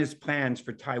China's plans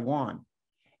for Taiwan.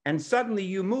 And suddenly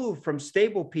you move from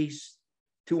stable peace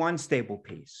to unstable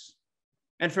peace.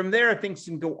 And from there, things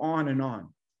can go on and on.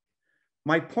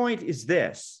 My point is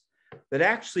this, that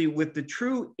actually with the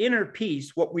true inner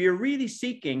peace, what we are really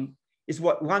seeking is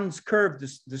what Lund's curve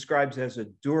describes as a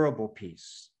durable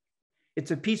peace.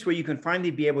 It's a peace where you can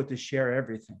finally be able to share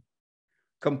everything,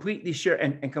 completely share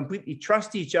and completely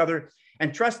trust each other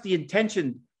and trust the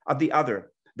intention of the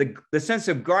other. The sense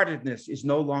of guardedness is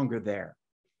no longer there.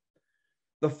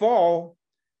 The fall,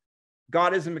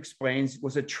 Godism explains,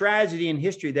 was a tragedy in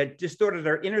history that distorted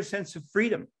our inner sense of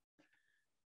freedom.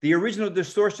 The original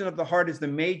distortion of the heart is the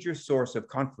major source of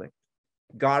conflict.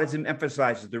 Godism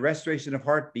emphasizes the restoration of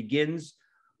heart begins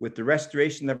with the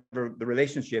restoration of the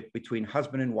relationship between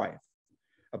husband and wife,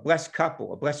 a blessed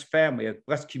couple, a blessed family, a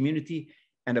blessed community,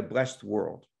 and a blessed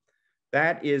world.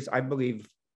 That is, I believe,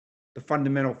 the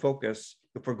fundamental focus.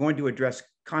 If we're going to address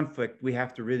conflict, we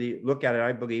have to really look at it,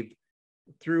 I believe,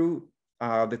 through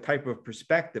the type of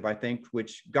perspective, I think,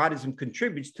 which Godism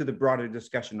contributes to the broader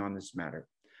discussion on this matter.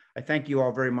 I thank you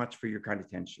all very much for your kind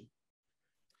attention.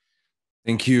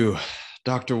 Thank you,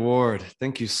 Dr. Ward.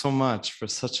 Thank you so much for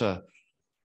such a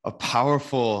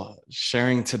powerful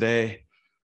sharing today.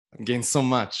 I gained so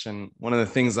much. And one of the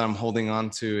things I'm holding on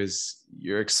to is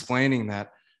you're explaining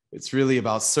that it's really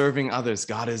about serving others.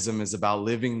 Godism is about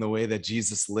living the way that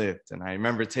Jesus lived. And I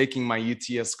remember taking my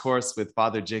UTS course with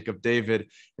Father Jacob David,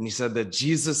 and he said that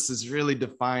Jesus is really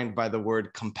defined by the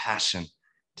word compassion,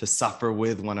 to suffer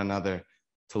with one another,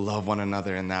 to love one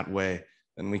another in that way.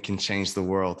 Then we can change the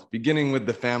world, beginning with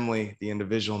the family, the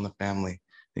individual and the family,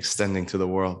 extending to the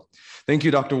world. Thank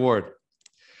you, Dr. Ward.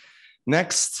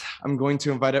 Next, I'm going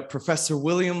to invite up Professor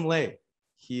William Lay.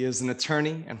 He is an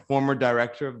attorney and former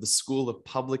director of the School of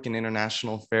Public and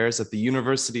International Affairs at the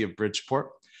University of Bridgeport,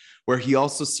 where he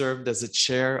also served as a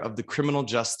chair of the Criminal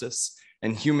Justice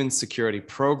and Human Security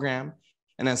Program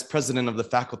and as president of the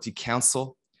Faculty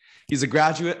Council. He's a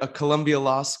graduate of Columbia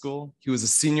Law School. He was a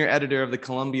senior editor of the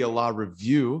Columbia Law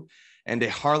Review and a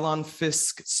Harlan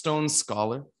Fiske Stone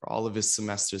Scholar for all of his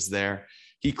semesters there.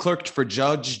 He clerked for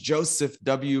Judge Joseph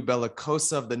W.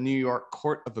 Bellicosa of the New York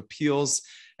Court of Appeals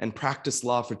and practiced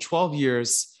law for 12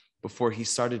 years before he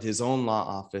started his own law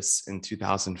office in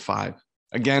 2005.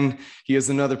 Again, he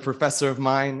is another professor of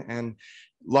mine and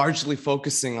largely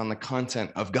focusing on the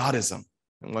content of Godism.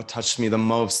 And what touched me the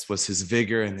most was his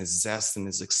vigor and his zest and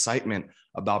his excitement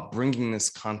about bringing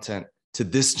this content to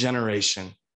this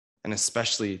generation and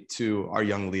especially to our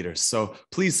young leaders. So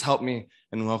please help me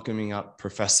in welcoming up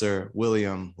Professor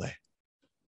William Lay.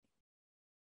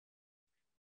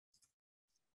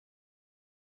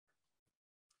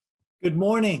 Good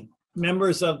morning,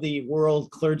 members of the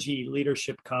World Clergy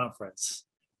Leadership Conference.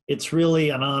 It's really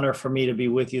an honor for me to be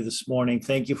with you this morning.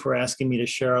 Thank you for asking me to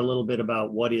share a little bit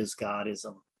about what is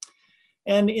Godism.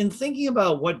 And in thinking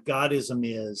about what Godism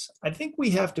is, I think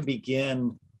we have to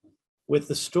begin with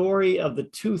the story of the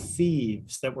two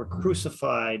thieves that were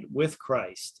crucified with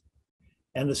Christ.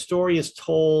 And the story is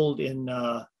told in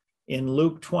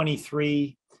Luke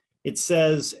 23. It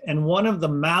says, "And one of the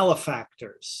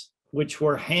malefactors, which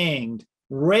were hanged,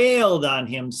 railed on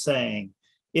him, saying,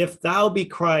 'If thou be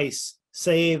Christ,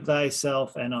 save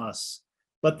thyself and us.'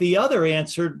 But the other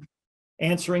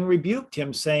answering rebuked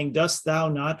him, saying, 'Dost thou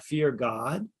not fear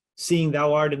God, seeing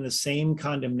thou art in the same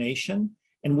condemnation?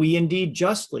 And we indeed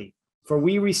justly, for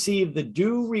we receive the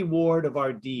due reward of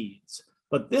our deeds.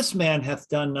 But this man hath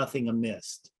done nothing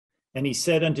amiss.' And he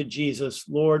said unto Jesus,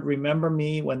 'Lord, remember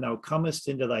me when thou comest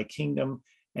into thy kingdom.'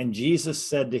 And Jesus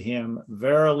said to him,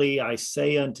 verily I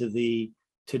say unto thee,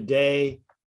 today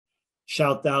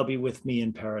shalt thou be with me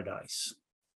in paradise.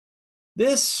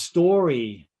 This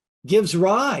story gives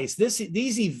rise,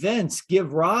 these events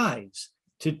give rise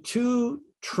to two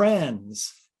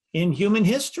trends in human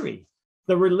history.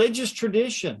 The religious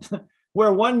tradition,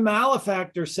 where one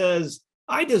malefactor says,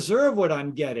 I deserve what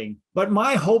I'm getting, but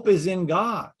my hope is in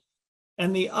God.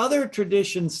 And the other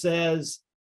tradition says,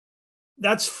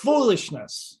 that's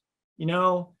foolishness. You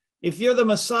know, if you're the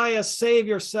Messiah, save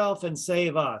yourself and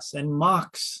save us, and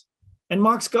mocks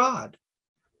God.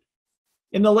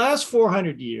 In the last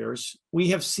 400 years, we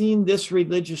have seen this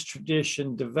religious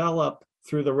tradition develop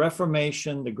through the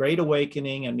Reformation, the Great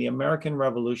Awakening, and the American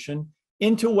Revolution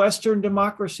into Western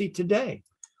democracy today.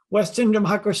 Western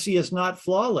democracy is not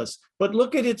flawless, but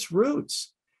look at its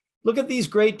roots. Look at these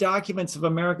great documents of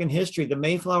American history, the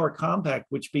Mayflower Compact,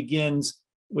 which begins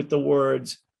with the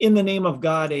words, in the name of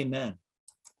God, amen.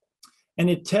 And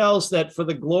it tells that for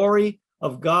the glory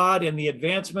of God and the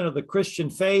advancement of the Christian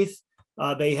faith,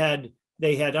 they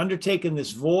had undertaken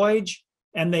this voyage,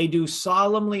 and they do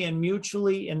solemnly and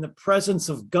mutually in the presence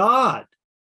of God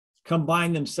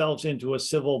combine themselves into a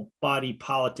civil body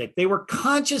politic. They were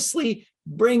consciously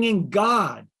bringing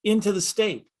God into the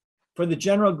state for the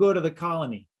general good of the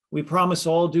colony. We promise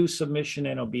all due submission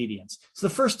and obedience. It's the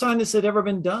first time this had ever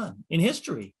been done in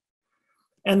history.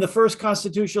 And the first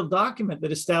constitutional document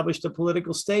that established a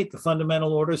political state, the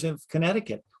Fundamental Orders of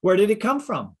Connecticut. Where did it come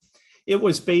from? It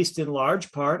was based in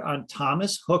large part on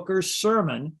Thomas Hooker's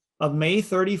sermon of May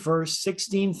 31st,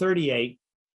 1638,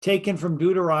 taken from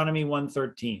Deuteronomy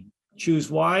 1:13.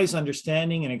 Choose wise,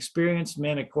 understanding, and experienced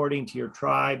men according to your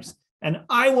tribes, and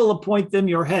I will appoint them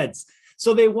your heads.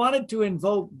 So they wanted to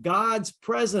invoke God's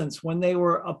presence when they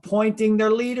were appointing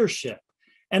their leadership.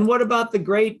 And what about the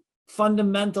great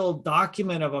fundamental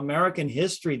document of American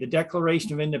history, the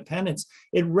Declaration of Independence?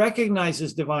 It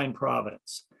recognizes divine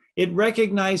providence. It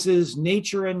recognizes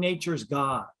nature and nature's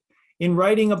God. In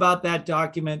writing about that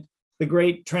document, the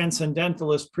great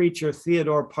transcendentalist preacher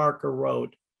Theodore Parker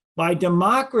wrote, by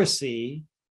democracy,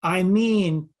 I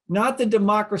mean not the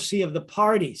democracy of the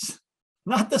parties,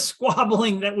 not the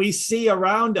squabbling that we see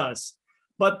around us,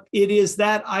 but it is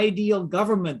that ideal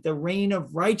government, the reign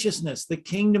of righteousness, the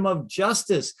kingdom of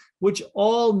justice, which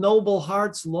all noble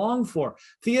hearts long for.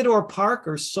 Theodore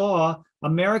Parker saw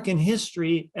American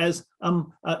history as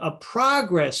a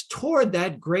progress toward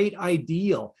that great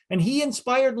ideal, and he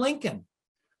inspired Lincoln.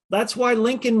 That's why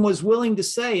Lincoln was willing to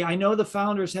say, I know the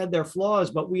founders had their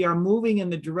flaws, but we are moving in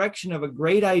the direction of a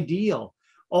great ideal.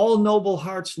 All noble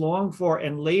hearts long for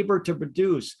and labor to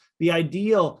produce, the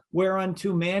ideal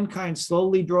whereunto mankind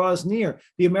slowly draws near.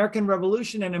 The American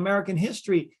Revolution and American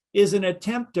history is an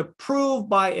attempt to prove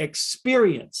by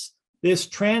experience this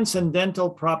transcendental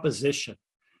proposition,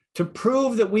 to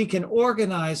prove that we can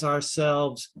organize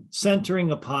ourselves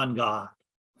centering upon God.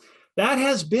 That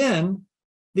has been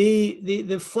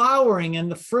the flowering and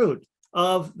the fruit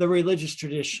of the religious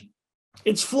tradition.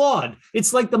 It's flawed.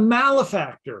 It's like the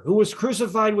malefactor who was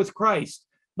crucified with Christ,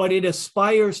 but it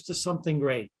aspires to something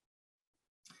great.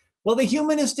 Well, the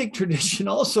humanistic tradition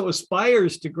also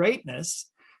aspires to greatness.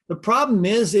 The problem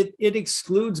is it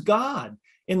excludes God.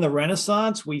 In the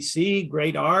Renaissance, we see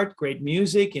great art, great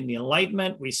music. In the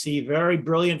Enlightenment, we see very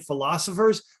brilliant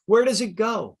philosophers. Where does it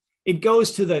go? It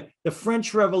goes to the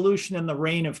French Revolution and the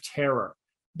Reign of Terror,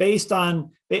 based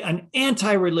on an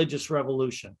anti-religious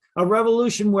revolution, a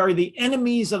revolution where the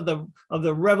enemies of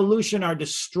the revolution are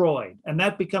destroyed. And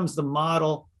that becomes the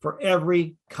model for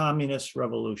every communist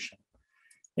revolution.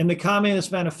 In the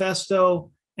Communist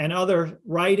Manifesto and other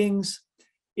writings,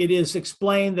 it is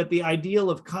explained that the ideal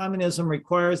of communism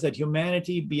requires that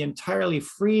humanity be entirely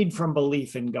freed from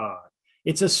belief in God.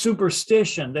 It's a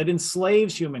superstition that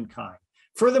enslaves humankind.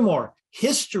 Furthermore,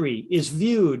 history is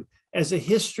viewed as a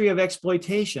history of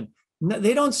exploitation.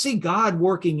 They don't see God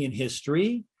working in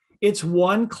history. It's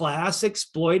one class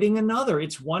exploiting another.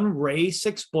 It's one race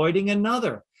exploiting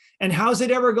another. And how's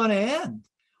it ever going to end?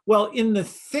 Well, in the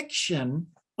fiction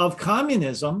of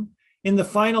communism, in the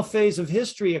final phase of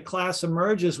history, a class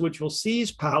emerges which will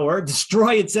seize power,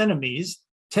 destroy its enemies,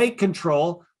 take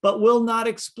control, but will not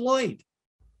exploit.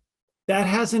 That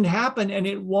hasn't happened, and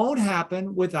it won't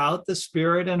happen without the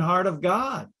spirit and heart of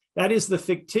God. That is the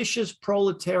fictitious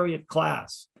proletariat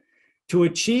class. To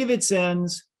achieve its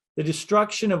ends, the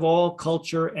destruction of all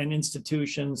culture and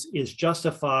institutions is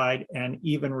justified and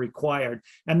even required.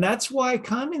 And that's why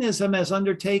communism has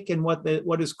undertaken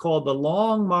what is called the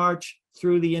long march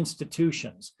through the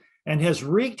institutions and has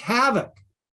wreaked havoc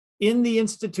in the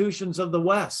institutions of the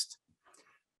West.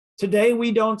 Today,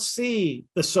 we don't see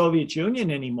the Soviet Union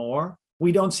anymore.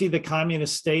 We don't see the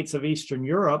communist states of Eastern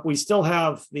Europe. We still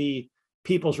have the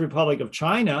People's Republic of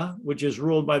China, which is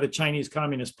ruled by the Chinese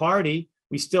Communist Party.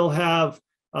 We still have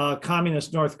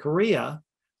communist North Korea.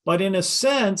 But in a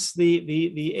sense,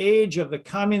 the age of the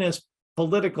communist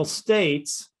political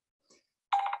states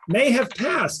may have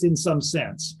passed in some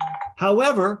sense.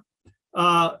 However,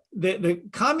 the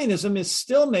communism is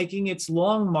still making its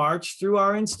long march through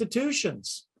our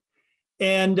institutions.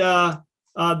 And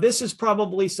this is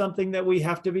probably something that we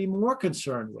have to be more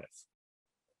concerned with.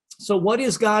 So what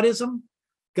is Godism?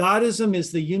 Godism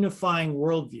is the unifying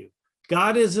worldview.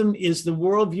 Godism is the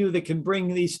worldview that can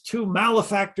bring these two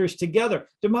malefactors together.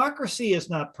 Democracy is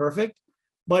not perfect,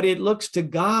 but it looks to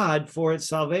God for its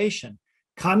salvation.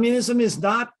 Communism is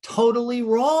not totally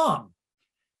wrong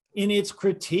in its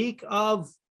critique of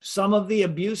some of the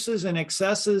abuses and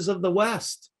excesses of the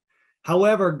West.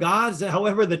 However,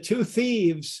 the two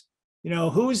thieves,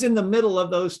 who's in the middle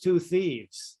of those two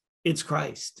thieves? It's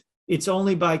Christ. It's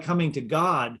only by coming to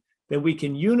God that we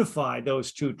can unify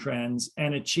those two trends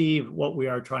and achieve what we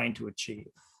are trying to achieve.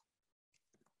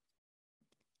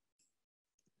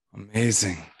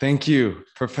 Amazing. Thank you,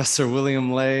 Professor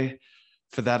William Lay,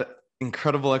 for that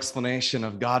incredible explanation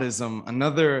of Godism.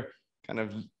 Another kind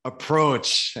of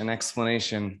approach and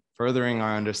explanation furthering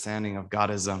our understanding of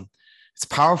Godism. It's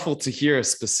powerful to hear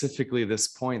specifically this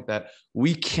point that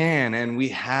we can and we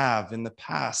have in the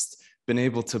past been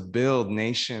able to build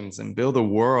nations and build a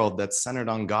world that's centered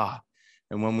on God.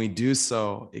 And when we do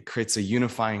so, it creates a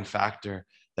unifying factor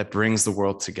that brings the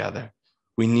world together.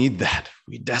 We need that.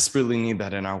 We desperately need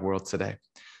that in our world today.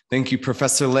 Thank you,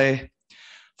 Professor Lay.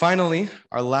 Finally,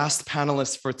 our last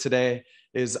panelist for today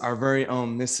is our very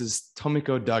own Mrs.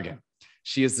 Tomiko Duggan.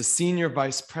 She is the Senior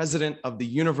Vice President of the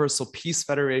Universal Peace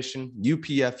Federation,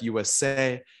 UPF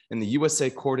USA, and the USA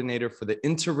Coordinator for the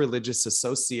Interreligious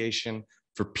Association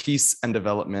for Peace and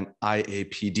Development,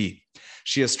 IAPD.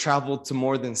 She has traveled to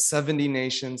more than 70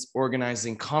 nations,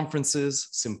 organizing conferences,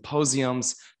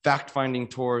 symposiums, fact-finding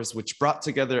tours, which brought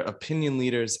together opinion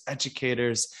leaders,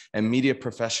 educators, and media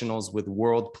professionals with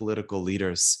world political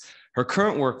leaders. Her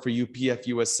current work for UPF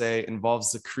USA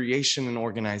involves the creation and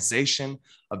organization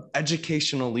of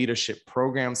educational leadership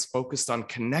programs focused on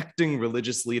connecting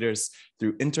religious leaders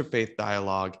through interfaith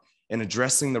dialogue and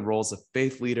addressing the roles of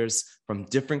faith leaders from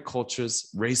different cultures,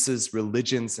 races,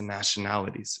 religions, and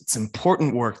nationalities. It's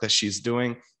important work that she's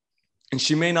doing. And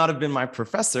she may not have been my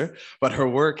professor, but her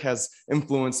work has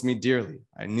influenced me dearly.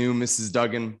 I knew Mrs.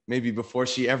 Duggan maybe before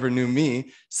she ever knew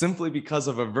me, simply because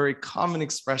of a very common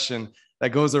expression that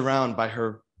goes around by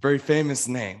her very famous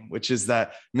name, which is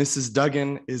that Mrs.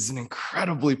 Duggan is an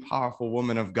incredibly powerful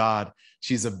woman of God.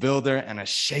 She's a builder and a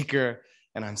shaker.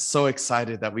 And I'm so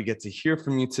excited that we get to hear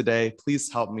from you today.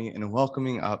 Please help me in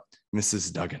welcoming up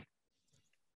Mrs. Duggan.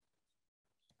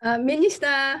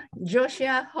 Minister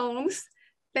Joshua Holmes,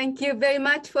 thank you very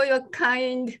much for your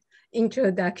kind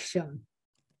introduction.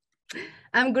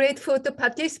 I'm grateful to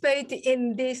participate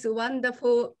in this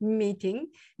wonderful meeting,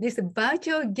 this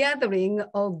virtual gathering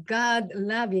of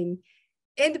God-loving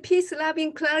and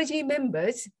peace-loving clergy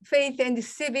members, faith and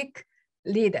civic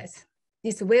leaders.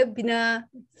 This webinar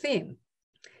theme,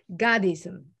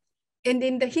 Godism, and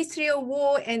in the history of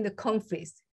war and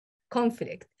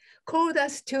conflict, called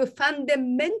us to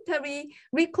fundamentally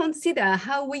reconsider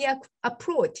how we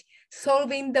approach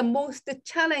solving the most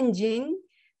challenging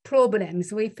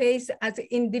problems we face as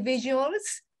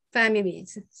individuals,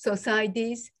 families,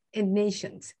 societies, and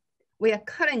nations. We are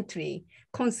currently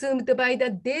consumed by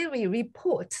the daily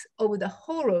reports of the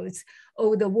horrors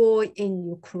of the war in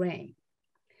Ukraine.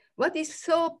 What is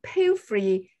so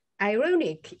painfully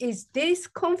ironic is this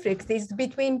conflict is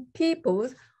between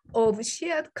peoples of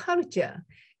shared culture,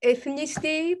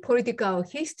 ethnicity, political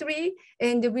history,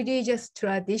 and religious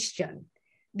tradition.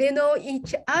 They know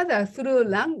each other through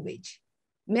language,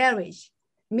 marriage,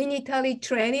 military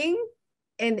training,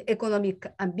 and economic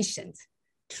ambitions.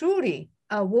 Truly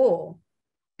a war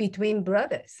between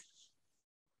brothers.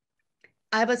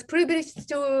 I was privileged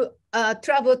to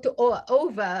travel to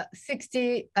over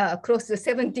 60, close to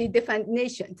 70 different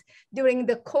nations during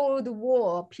the Cold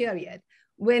War period,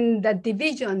 when the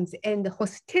divisions and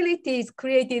hostilities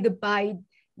created by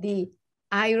the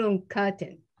Iron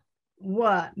Curtain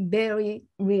were very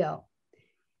real.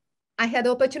 I had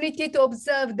the opportunity to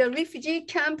observe the refugee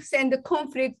camps and the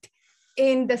conflict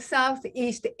in the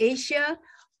Southeast Asia,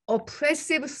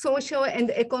 oppressive social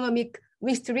and economic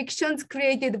restrictions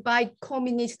created by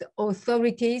communist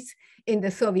authorities in the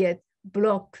Soviet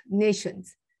bloc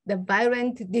nations, the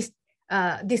violent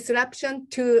disruption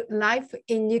to life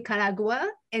in Nicaragua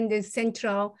and the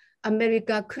Central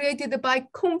America created by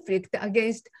conflict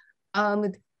against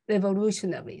armed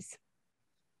revolutionaries.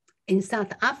 In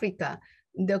South Africa,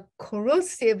 the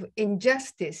corrosive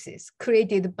injustices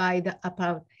created by the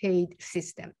apartheid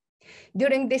system.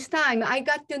 During this time, I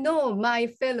got to know my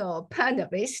fellow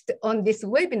panelists on this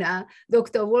webinar,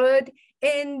 Dr. Ward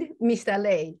and Mr.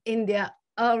 Lay, in their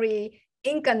early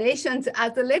incarnations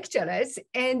as lecturers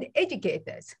and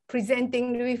educators,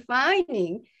 presenting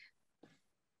refining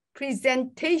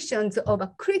presentations of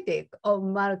a critic of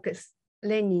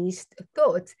Marxist-Leninist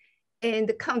thoughts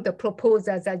and counter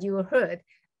proposals, as you heard,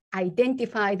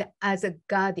 identified as a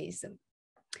Godism.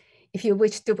 If you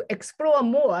wish to explore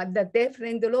more the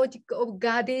different logic of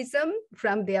Godism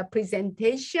from their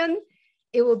presentation,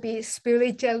 it will be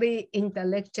spiritually,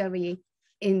 intellectually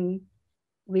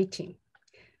enriching.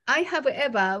 I,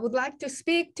 however, would like to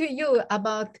speak to you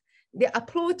about the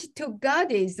approach to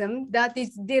Godism that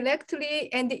is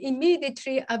directly and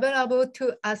immediately available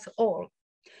to us all.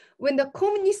 When the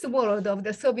communist world of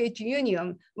the Soviet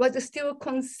Union was still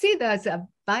considered as a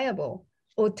viable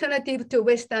alternative to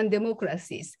Western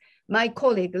democracies, my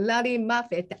colleague Larry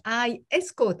Moffett, I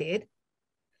escorted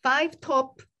 5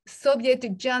 top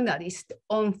Soviet journalists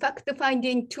on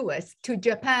fact-finding tours to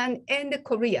Japan and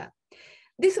Korea.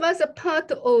 This was a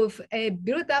part of a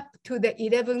build-up to the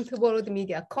 11th World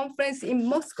Media Conference in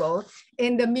Moscow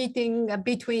and the meeting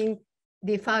between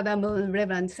the Father Moon,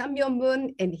 Reverend Samuel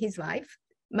Moon, and his wife,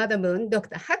 Mother Moon,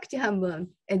 Dr. Hak Ja-han Moon,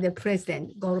 and the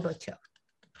President Gorbachev.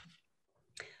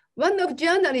 One of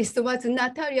journalists was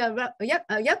Natalia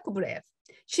Yakovlev.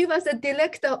 She was a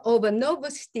director of a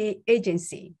Novosti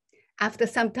agency. After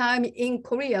some time in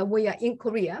Korea,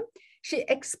 she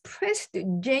expressed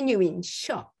genuine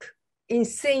shock in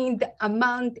seeing the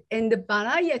amount and the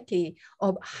variety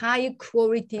of high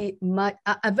quality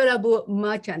available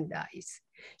merchandise.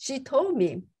 She told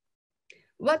me,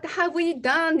 "What have we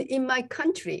done in my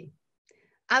country?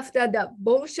 After the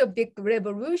Bolshevik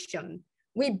Revolution,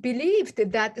 we believed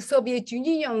that the Soviet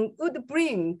Union would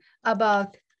bring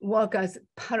about workers'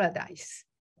 paradise.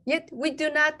 Yet we do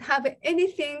not have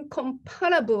anything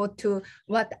comparable to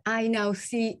what I now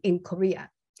see in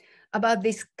Korea. About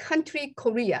this country,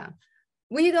 Korea,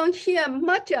 we don't hear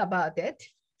much about it.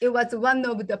 It was one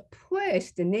of the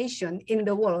poorest nations in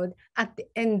the world at the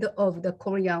end of the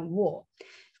Korean War.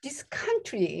 This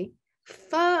country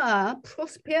far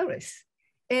prosperous,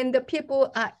 and the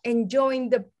people are enjoying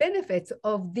the benefits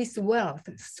of this wealth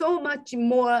so much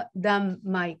more than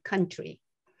my country."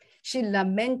 She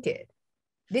lamented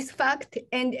this fact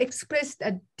and expressed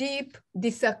a deep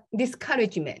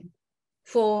discouragement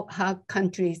for her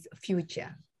country's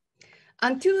future.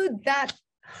 Until that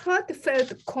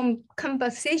heartfelt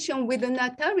conversation with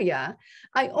Natalia,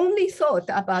 I only thought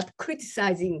about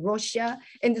criticizing Russia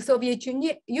and the Soviet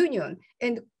Union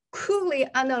and coolly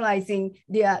analyzing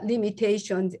their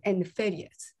limitations and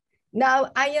failures.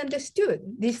 Now I understood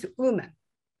this woman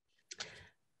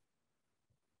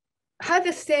had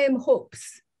the same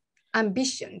hopes,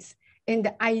 ambitions,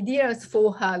 and ideas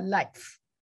for her life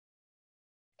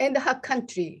and her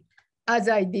country as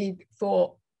I did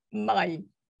for mine.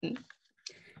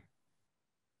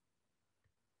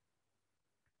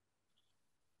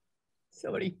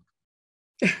 Sorry,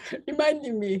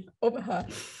 reminding me of her.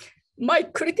 My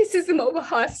criticism of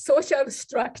her social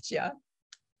structure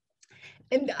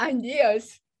and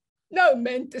ideas now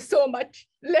meant so much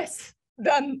less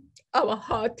than our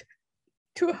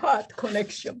heart-to-heart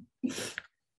connection.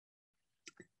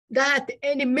 That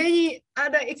and many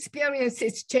other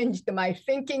experiences changed my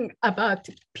thinking about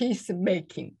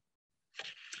peacemaking.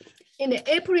 In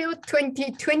April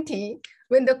 2020,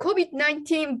 when the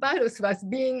COVID-19 virus was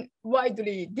being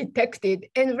widely detected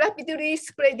and rapidly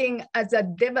spreading as a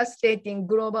devastating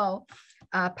global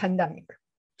pandemic,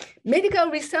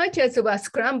 medical researchers were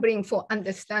scrambling for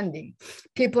understanding.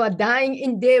 People are dying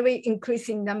in daily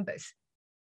increasing numbers.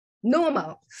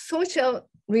 Normal social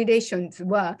relations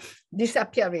were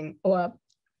disappearing or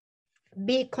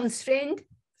be constrained,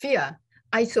 fear,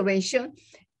 isolation,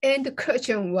 and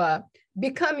caution were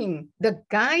becoming the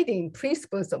guiding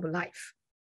principles of life.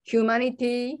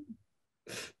 Humanity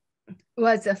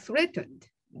was threatened.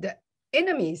 The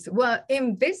enemies were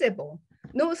invisible.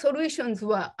 No solutions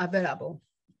were available.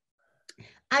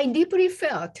 I deeply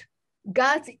felt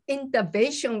God's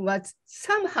intervention was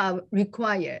somehow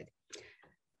required.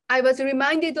 I was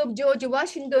reminded of George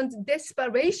Washington's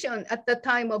desperation at the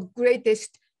time of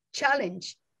greatest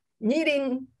challenge,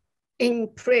 kneeling in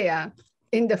prayer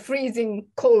in the freezing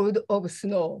cold of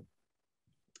snow,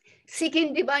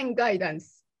 seeking divine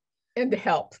guidance and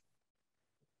help.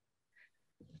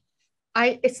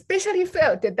 I especially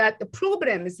felt that the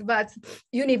problems was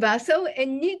universal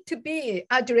and need to be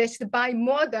addressed by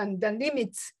more than the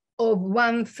limits of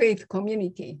one faith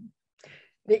community.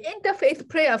 The interfaith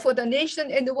prayer for the nation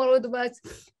and the world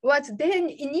was then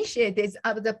initiated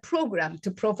as a program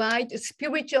to provide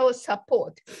spiritual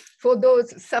support for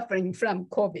those suffering from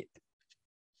COVID,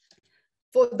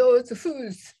 for those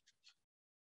whose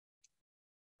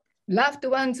loved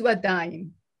ones were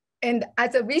dying, and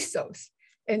as a resource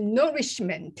and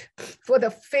nourishment for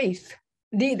the faith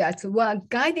leaders who are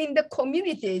guiding the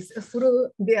communities through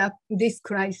this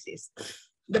crisis.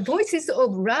 The voices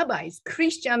of rabbis,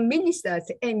 Christian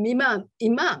ministers, and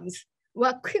imams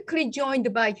were quickly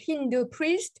joined by Hindu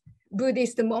priests,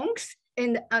 Buddhist monks,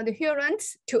 and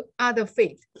adherents to other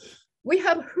faiths. We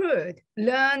have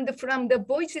learned from the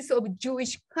voices of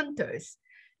Jewish cantors,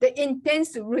 the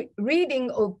intense reading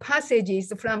of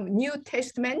passages from New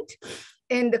Testament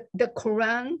and the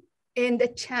Quran, and the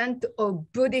chant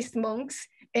of Buddhist monks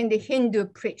and the Hindu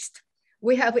priests.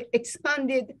 We have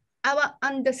expanded our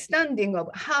understanding of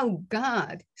how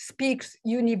God speaks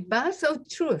universal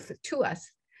truth to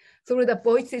us through the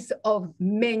voices of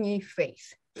many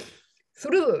faiths.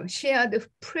 Through shared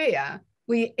prayer,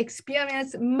 we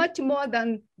experience much more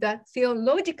than the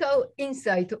theological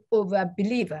insight of a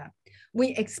believer. We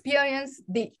experience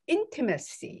the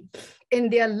intimacy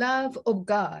and their love of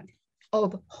God,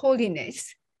 of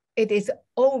holiness. It is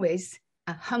always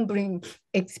a humbling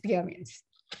experience.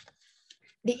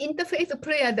 The Interfaith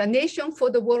Prayer, the Nation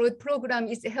for the World program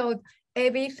is held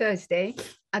every Thursday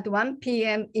at 1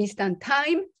 p.m. Eastern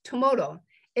Time. Tomorrow,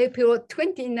 April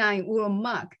 29, will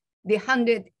mark the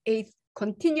 108th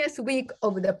continuous week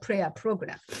of the prayer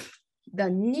program. The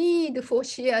need for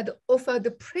shared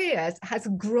offered prayers has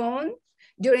grown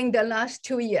during the last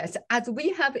 2 years as we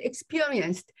have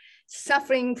experienced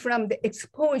suffering from the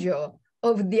exposure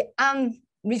of the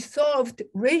unresolved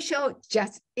racial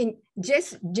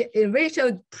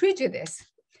prejudice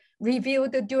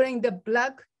revealed during the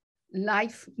Black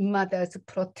Lives Matter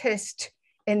protest,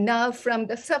 and now from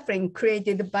the suffering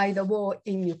created by the war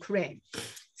in Ukraine.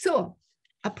 So,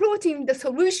 approaching the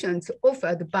solutions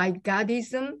offered by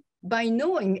Godism, by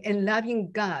knowing and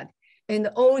loving God and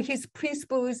all his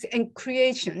principles and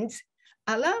creations,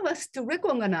 allow us to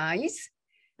recognize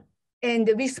and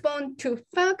respond to the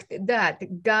fact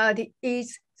that God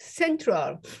is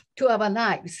central to our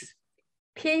lives.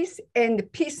 Peace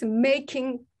and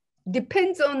peacemaking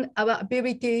depends on our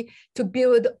ability to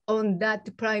build on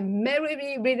that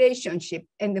primary relationship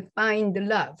and find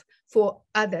love for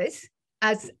others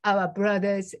as our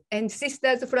brothers and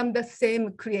sisters from the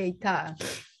same creator.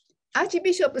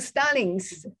 Archbishop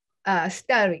Stallings,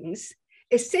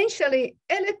 essentially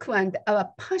eloquent, our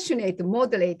passionate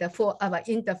moderator for our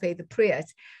interfaith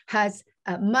prayers, has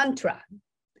a mantra.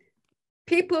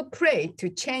 People pray to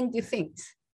change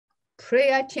things.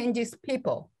 Prayer changes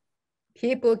people.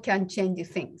 People can change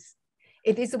things.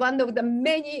 It is one of the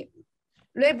many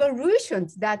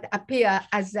revolutions that appear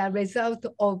as a result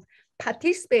of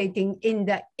participating in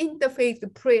the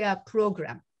interfaith prayer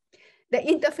program. The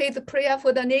interfaith prayer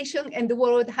for the nation and the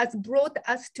world has brought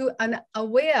us to an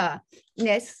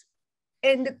awareness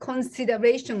and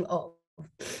consideration of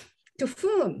to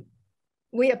whom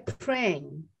we are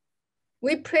praying.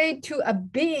 We pray to a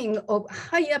being of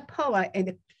higher power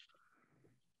and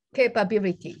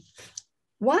capability.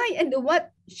 Why and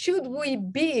what should we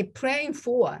be praying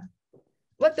for?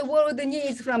 What the world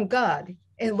needs from God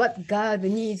and what God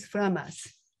needs from us.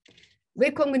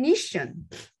 Recognition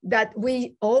that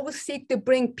we all seek to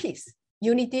bring peace,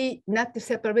 unity, not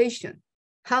separation,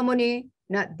 harmony,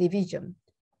 not division.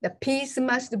 The peace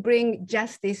must bring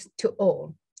justice to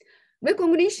all.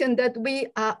 Recognition that we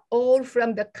are all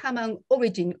from the common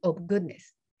origin of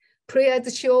goodness.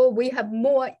 Prayers show we have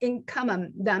more in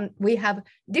common than we have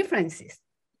differences.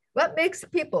 What makes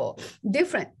people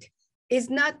different is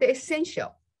not the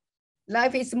essential.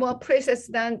 Life is more precious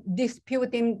than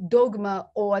disputing dogma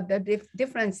or the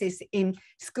differences in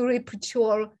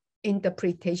scriptural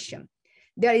interpretation.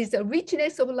 There is a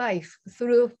richness of life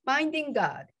through finding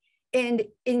God and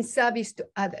in service to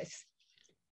others.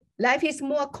 Life is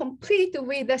more complete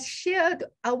with a shared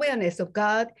awareness of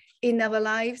God in our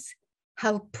lives,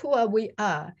 how poor we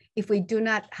are if we do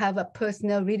not have a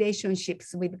personal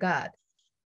relationships with God.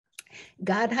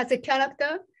 God has a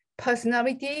character,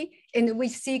 personality, and we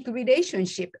seek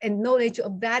relationship and knowledge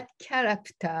of that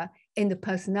character and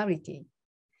personality.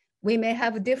 We may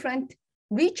have different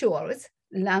rituals,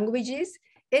 languages,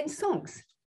 and songs,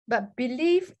 but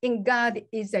belief in God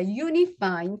is a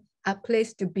unifying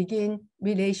place to begin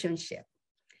relationship.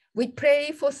 We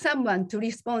pray for someone to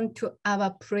respond to our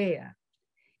prayer.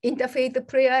 Interfaith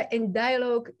prayer and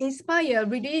dialogue inspire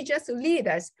religious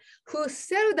leaders who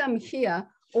seldom hear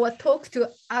or talk to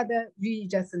other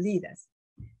religious leaders.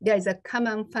 There is a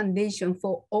common foundation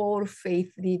for all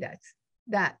faith leaders,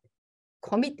 that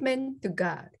commitment to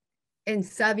God and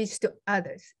service to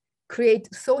others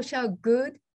create social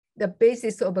good, the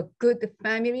basis of a good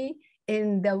family,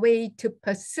 and the way to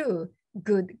pursue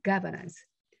good governance.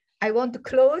 I want to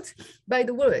close by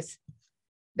the words.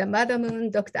 The Mother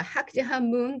Moon, Dr. Hak Jae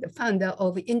Moon, the founder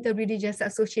of Interreligious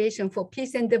Association for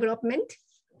Peace and Development,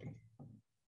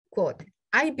 quote,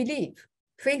 I believe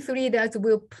faith leaders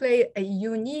will play a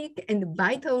unique and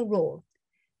vital role.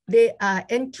 They are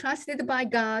entrusted by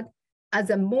God as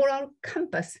a moral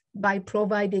compass by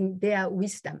providing their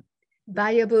wisdom,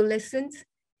 valuable lessons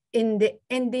in the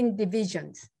ending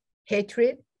divisions,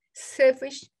 hatred,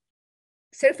 selfish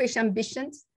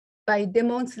ambitions, by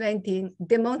demonstrating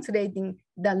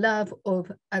the love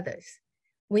of others.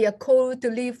 We are called to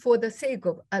live for the sake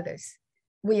of others.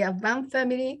 We are one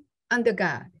family under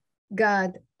God.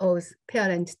 God is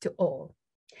parent to all.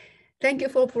 Thank you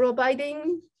for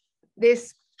providing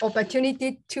this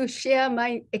opportunity to share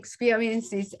my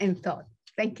experiences and thoughts.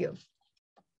 Thank you.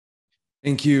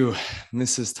 Thank you,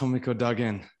 Mrs. Tomiko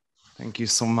Duggan. Thank you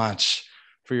so much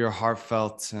for your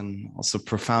heartfelt and also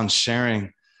profound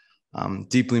sharing. I'm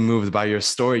deeply moved by your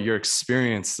story, your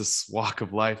experience, this walk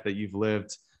of life that you've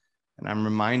lived. And I'm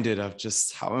reminded of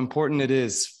just how important it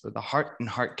is for the heart and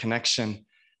heart connection.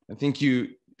 I think you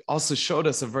also showed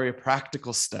us a very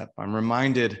practical step. I'm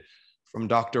reminded from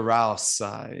Dr. Rouse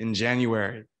in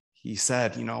January. He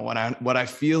said, you know, what I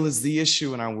feel is the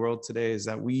issue in our world today is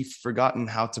that we've forgotten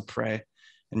how to pray.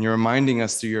 And you're reminding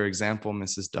us through your example,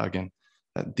 Mrs. Duggan,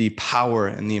 that the power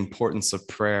and the importance of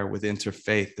prayer with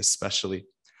interfaith especially.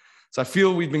 So I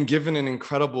feel we've been given an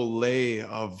incredible lay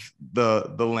of the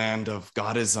land of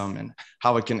Godism and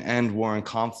how it can end war and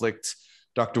conflict.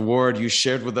 Dr. Ward, you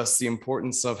shared with us the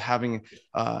importance of having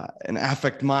an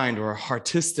affect mind or a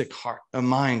heartistic heart, a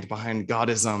mind behind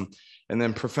Godism. And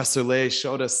then Professor Lay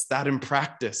showed us that in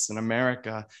practice in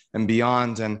America and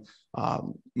beyond. And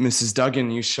Mrs.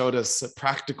 Duggan, you showed us a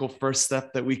practical first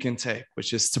step that we can take,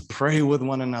 which is to pray with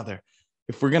one another.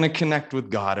 If we're going to connect with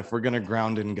God, if we're going to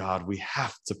ground in God, we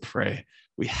have to pray.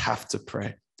 We have to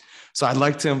pray. So I'd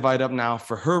like to invite up now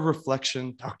for her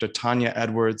reflection, Dr. Tanya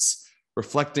Edwards,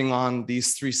 reflecting on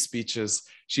these three speeches.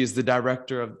 She is the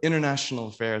Director of International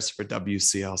Affairs for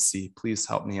WCLC. Please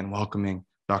help me in welcoming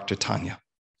Dr. Tanya.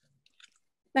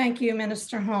 Thank you,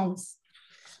 Minister Holmes.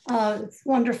 It's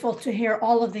wonderful to hear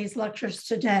all of these lectures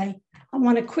today. I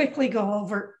want to quickly go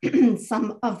over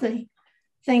some of the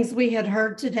things we had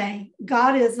heard today.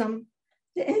 Godism,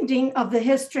 the ending of the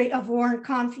history of war and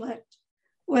conflict.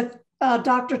 With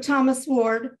Dr. Thomas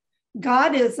Ward,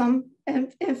 Godism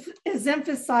is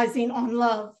emphasizing on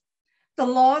love. The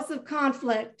laws of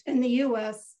conflict in the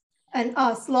US and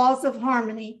us, laws of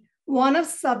harmony, one of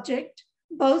subject,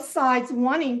 both sides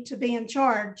wanting to be in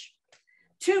charge.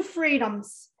 Two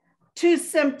freedoms, two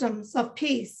symptoms of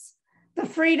peace. The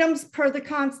freedoms per the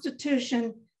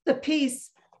Constitution, the peace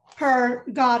per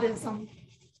Godism.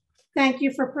 Thank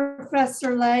you for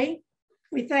Professor Lay.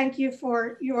 We thank you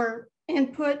for your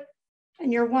input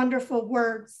and your wonderful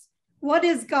words. What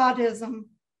is Godism?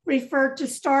 Referred to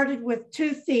started with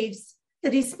two thieves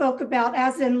that he spoke about,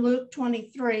 as in Luke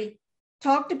 23.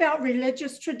 Talked about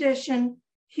religious tradition,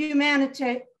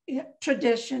 humanity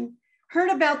tradition,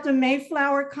 heard about the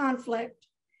Mayflower conflict,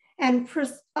 and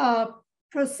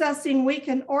processing we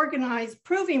can organize,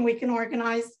 proving we can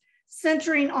organize,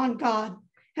 centering on God.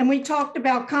 And we talked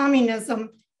about communism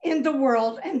in the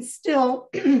world and still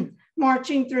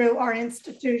marching through our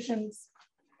institutions.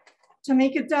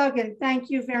 Tamika Duggan, thank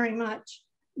you very much.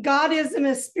 Godism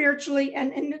is spiritually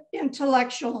and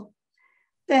intellectual.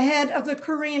 The head of the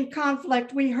Korean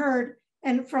conflict we heard,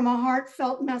 and from a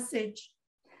heartfelt message.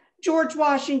 George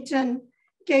Washington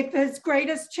gave his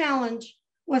greatest challenge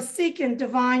was seeking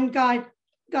divine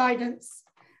guidance.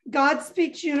 God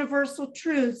speaks universal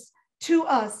truths to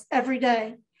us every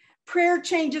day. Prayer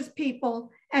changes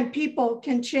people and people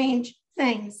can change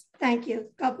things. Thank you.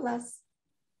 God bless.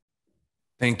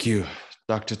 Thank you,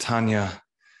 Dr. Tanya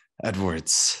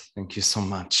Edwards. Thank you so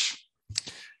much.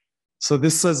 So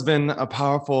this has been a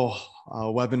powerful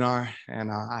webinar,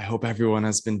 and I hope everyone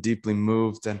has been deeply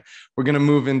moved. And we're going to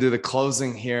move into the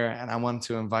closing here, and I want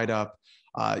to invite up,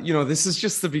 this is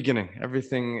just the beginning.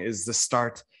 Everything is the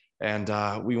start, and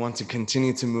we want to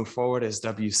continue to move forward as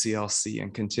WCLC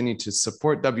and continue to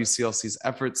support WCLC's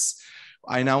efforts.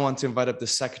 I now want to invite up the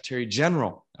Secretary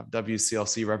General of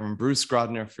WCLC, Reverend Bruce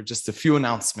Grodner, for just a few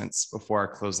announcements before our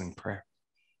closing prayer.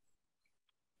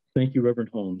 Thank you,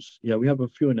 Reverend Holmes. Yeah, we have a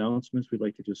few announcements. We'd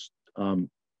like to just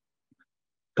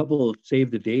couple of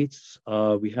save the dates.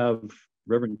 We have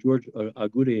Reverend George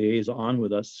Agude is on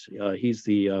with us. He's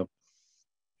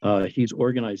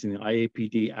organizing the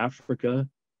IAPD Africa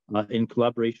in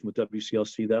collaboration with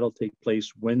WCLC. That'll take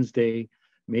place Wednesday,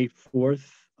 May 4th.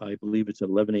 I believe it's at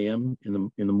 11 a.m.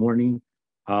 in the morning.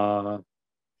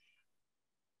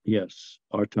 Yes,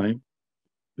 our time.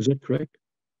 Is that correct,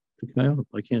 Kyle?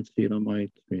 I can't see it on my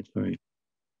screen. Sorry.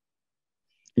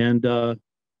 And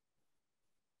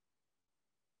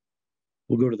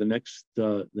we'll go to the next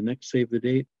save the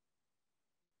date,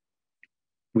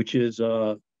 which is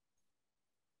the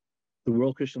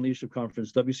World Christian Leadership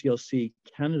Conference, WCLC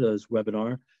Canada's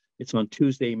webinar. It's on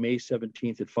Tuesday, May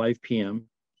 17th at 5 p.m.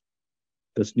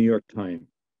 That's New York time.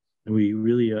 And we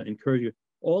really encourage you.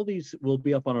 All these will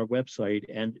be up on our website.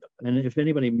 And if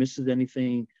anybody misses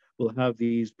anything, we'll have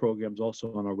these programs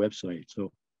also on our website.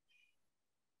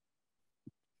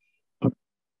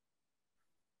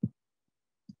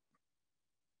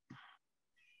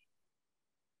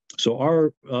 So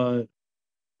our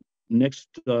next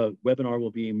webinar will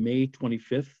be May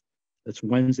 25th. That's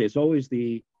Wednesday. It's always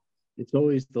the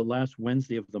last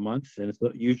Wednesday of the month, and it's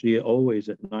usually always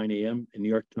at 9 a.m. in New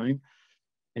York time.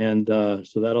 And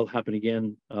so that'll happen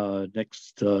again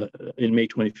next in May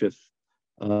 25th,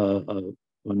 on,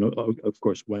 of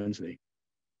course, Wednesday.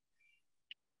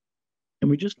 And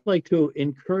we just like to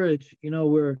encourage,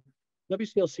 where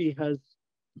WCLC has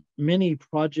many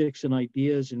projects and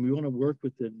ideas, and we want to work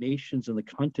with the nations and the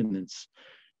continents.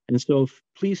 And so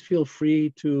please feel free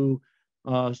to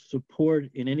support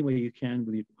in any way you can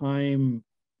with your time,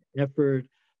 effort,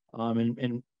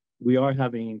 and we are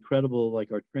having incredible,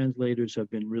 like our translators have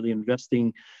been really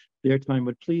investing their time.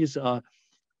 But please,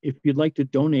 if you'd like to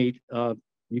donate,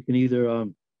 you can either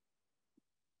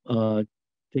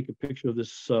take a picture of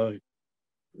this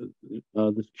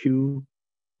this queue,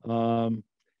 and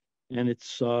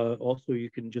it's also,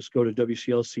 you can just go to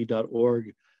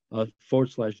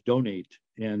wclc.org/donate.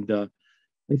 And I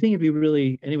think it'd be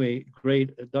really, anyway,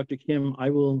 great. Dr. Kim,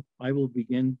 I will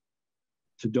begin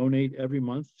to donate every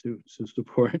month to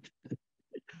support.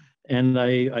 And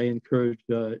I encourage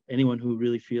anyone who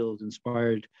really feels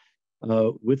inspired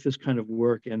with this kind of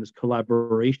work and this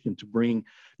collaboration to bring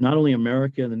not only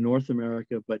America and North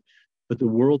America, but the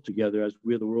world together as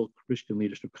we're the World Christian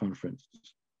Leadership Conference.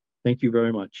 Thank you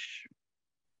very much.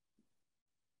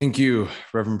 Thank you,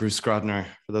 Reverend Bruce Grodner,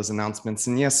 for those announcements.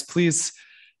 And yes, please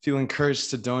feel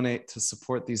encouraged to donate to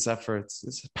support these efforts.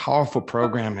 It's powerful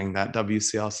programming that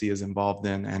WCLC is involved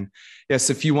in. And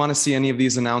yes, if you want to see any of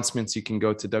these announcements, you can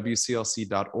go to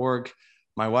wclc.org.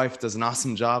 My wife does an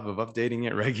awesome job of updating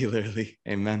it regularly.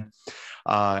 Amen.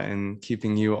 And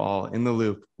keeping you all in the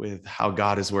loop with how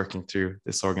God is working through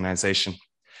this organization.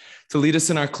 To lead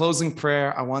us in our closing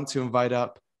prayer, I want to invite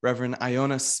up Reverend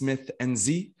Iona Smith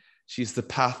NZ. She's the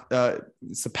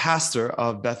pastor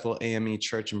of Bethel AME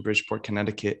Church in Bridgeport,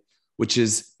 Connecticut, which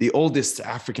is the oldest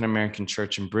African-American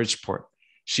church in Bridgeport.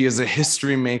 She is a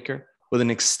history maker with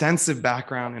an extensive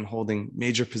background in holding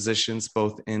major positions,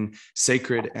 both in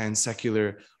sacred and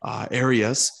secular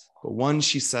areas. But one,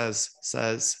 she says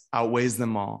outweighs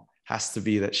them all, has to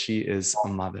be that she is a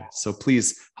mother. So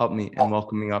please help me in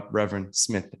welcoming up Reverend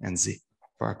Smith NZ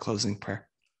for our closing prayer.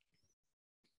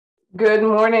 Good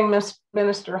morning,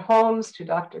 Minister Holmes, to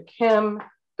Dr. Kim,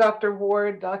 Dr.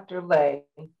 Ward, Dr. Lay,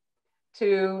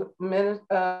 to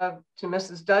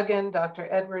Mrs. Duggan, Dr.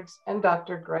 Edwards, and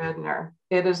Dr. Gradner.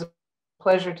 It is a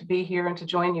pleasure to be here and to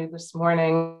join you this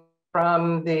morning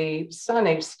from the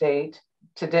sunny state,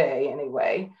 today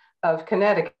anyway, of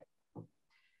Connecticut.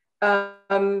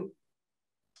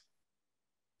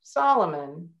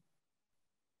 Solomon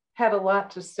had a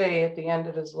lot to say at the end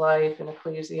of his life in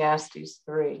Ecclesiastes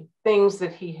 3, things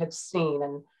that he had seen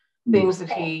and things that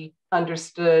he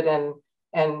understood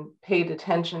and paid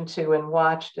attention to and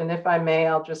watched. And if I may,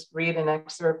 I'll just read an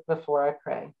excerpt before I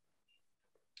pray.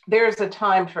 There's a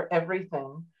time for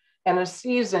everything and a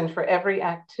season for every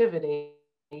activity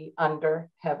under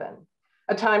heaven.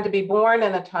 A time to be born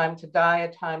and a time to die,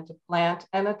 a time to plant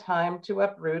and a time to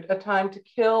uproot, a time to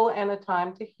kill and a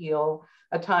time to heal,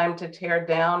 a time to tear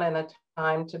down and a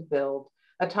time to build,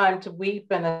 a time to weep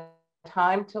and a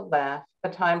time to laugh, a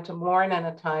time to mourn and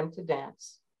a time to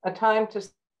dance, a time to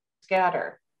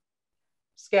scatter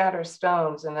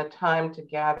stones and a time to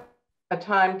gather, a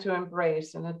time to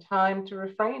embrace and a time to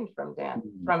refrain from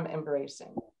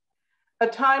embracing, a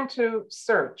time to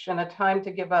search and a time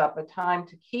to give up, a time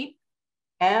to keep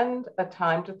and a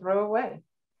time to throw away,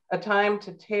 a time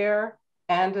to tear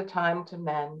and a time to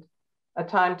mend, a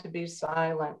time to be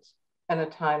silent and a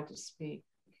time to speak,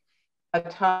 a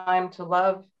time to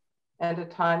love and a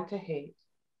time to hate,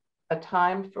 a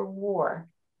time for war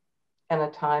and a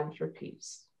time for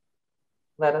peace.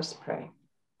 Let us pray.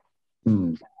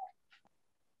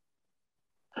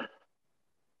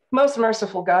 Most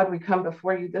merciful God, we come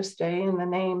before you this day in the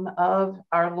name of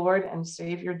our Lord and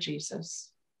Savior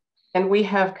Jesus, and we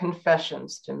have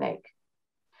confessions to make.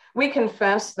 We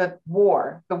confess that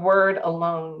war, the word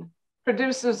alone,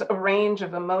 produces a range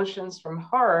of emotions from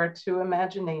horror to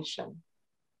imagination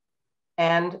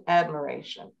and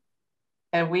admiration.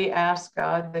 And we ask,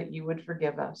 God, that you would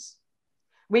forgive us.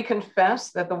 We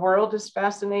confess that the world is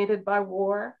fascinated by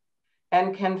war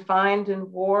and can find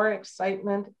in war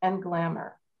excitement and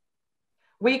glamour.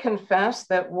 We confess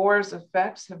that war's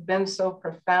effects have been so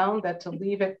profound that to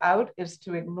leave it out is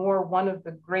to ignore one of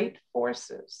the great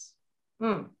forces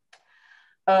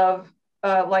of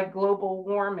like global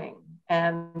warming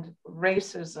and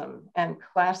racism and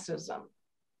classism,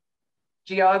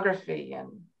 geography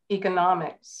and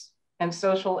economics and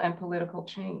social and political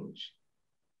change.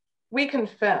 We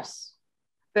confess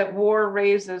that war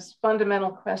raises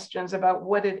fundamental questions about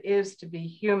what it is to be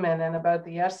human and about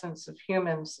the essence of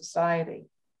human society.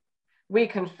 We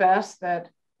confess that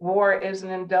war is an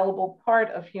indelible part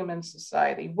of human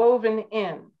society, woven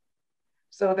in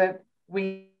so that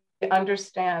we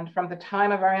understand from the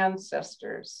time of our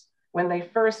ancestors, when they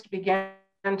first began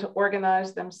to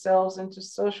organize themselves into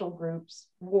social groups,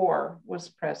 war was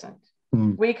present.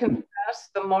 We confess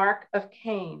the mark of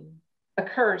Cain, a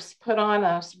curse put on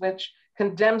us which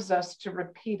condemns us to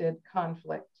repeated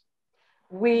conflict.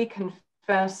 We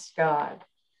confess, God,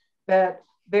 that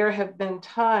there have been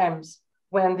times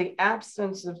when the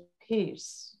absence of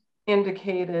peace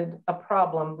indicated a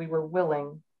problem we were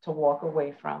willing to walk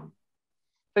away from.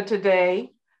 But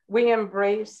today, we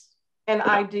embrace an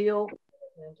ideal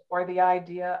or the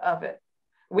idea of it.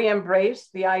 We embrace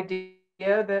the idea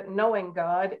that knowing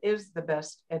God is the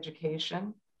best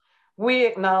education. We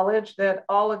acknowledge that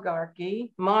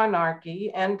oligarchy,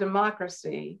 monarchy, and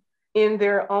democracy, in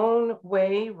their own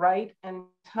way, right, and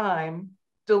time,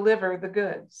 deliver the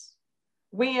goods.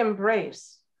 We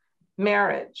embrace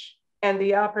marriage and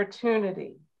the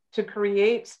opportunity to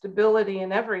create stability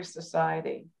in every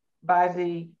society by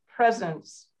the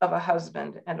presence of a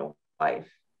husband and a wife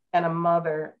and a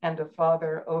mother and a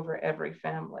father over every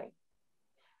family.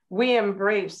 We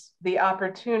embrace the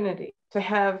opportunity to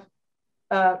have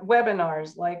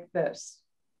webinars like this,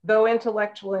 though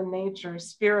intellectual in nature,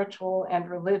 spiritual and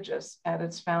religious at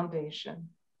its foundation.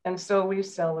 And so we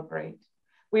celebrate.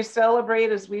 We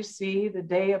celebrate as we see the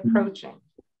day approaching.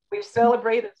 We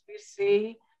celebrate as we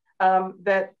see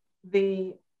that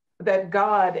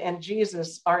God and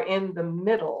Jesus are in the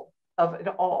middle of it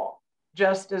all,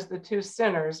 just as the two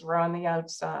sinners were on the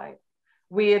outside.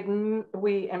 We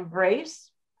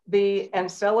embrace and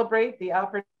celebrate the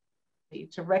opportunity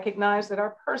to recognize that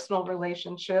our personal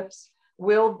relationships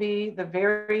will be the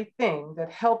very thing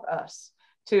that help us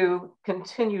to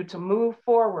continue to move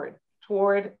forward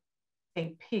toward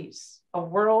a peace, a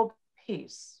world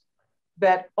peace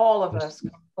that all of us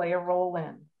can play a role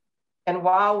in. And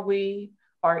while we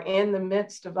are in the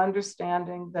midst of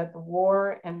understanding that the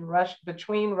war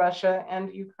between Russia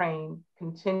and Ukraine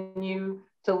continue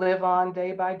to live on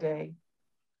day by day,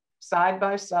 side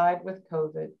by side with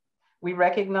COVID, we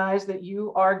recognize that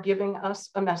you are giving us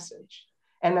a message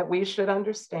and that we should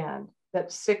understand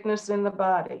that sickness in the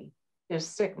body is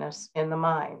sickness in the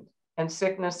mind, and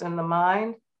sickness in the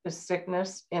mind is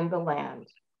sickness in the land.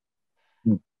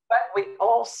 But we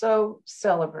also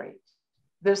celebrate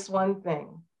this one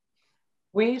thing.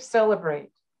 We celebrate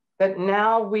that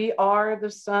now we are the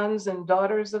sons and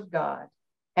daughters of God,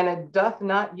 and it doth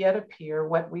not yet appear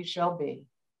what we shall be.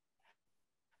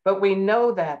 But we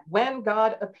know that when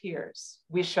God appears,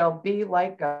 we shall be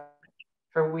like God,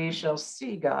 for we shall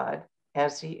see God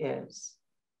as he is.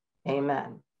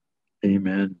 Amen.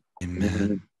 Amen.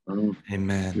 Amen. Oh,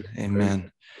 Amen.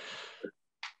 Amen.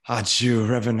 Aju,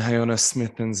 Reverend Hyona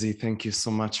Smith-Lindsay, thank you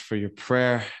so much for your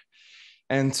prayer.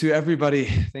 And to everybody,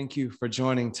 thank you for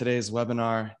joining today's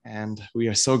webinar. And we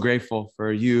are so grateful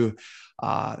for you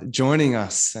joining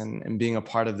us and being a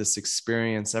part of this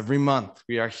experience. Every month,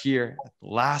 we are here at the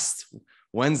last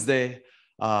Wednesday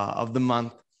of the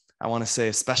month. I want to say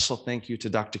a special thank you to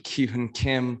Dr. Ki-Hun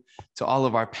Kim, to all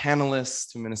of our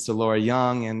panelists, to Minister Laura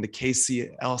Young and the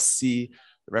KCLC,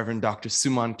 Reverend Dr.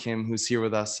 Suman Kim, who's here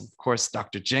with us, and of course,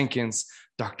 Dr. Jenkins,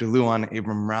 Dr. Luan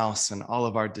Abram Rouse, and all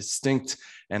of our distinct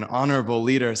and honorable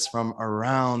leaders from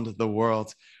around the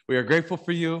world. We are grateful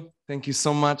for you. Thank you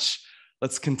so much.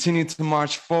 Let's continue to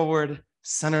march forward,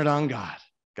 centered on God.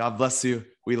 God bless you.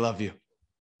 We love you.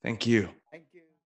 Thank you.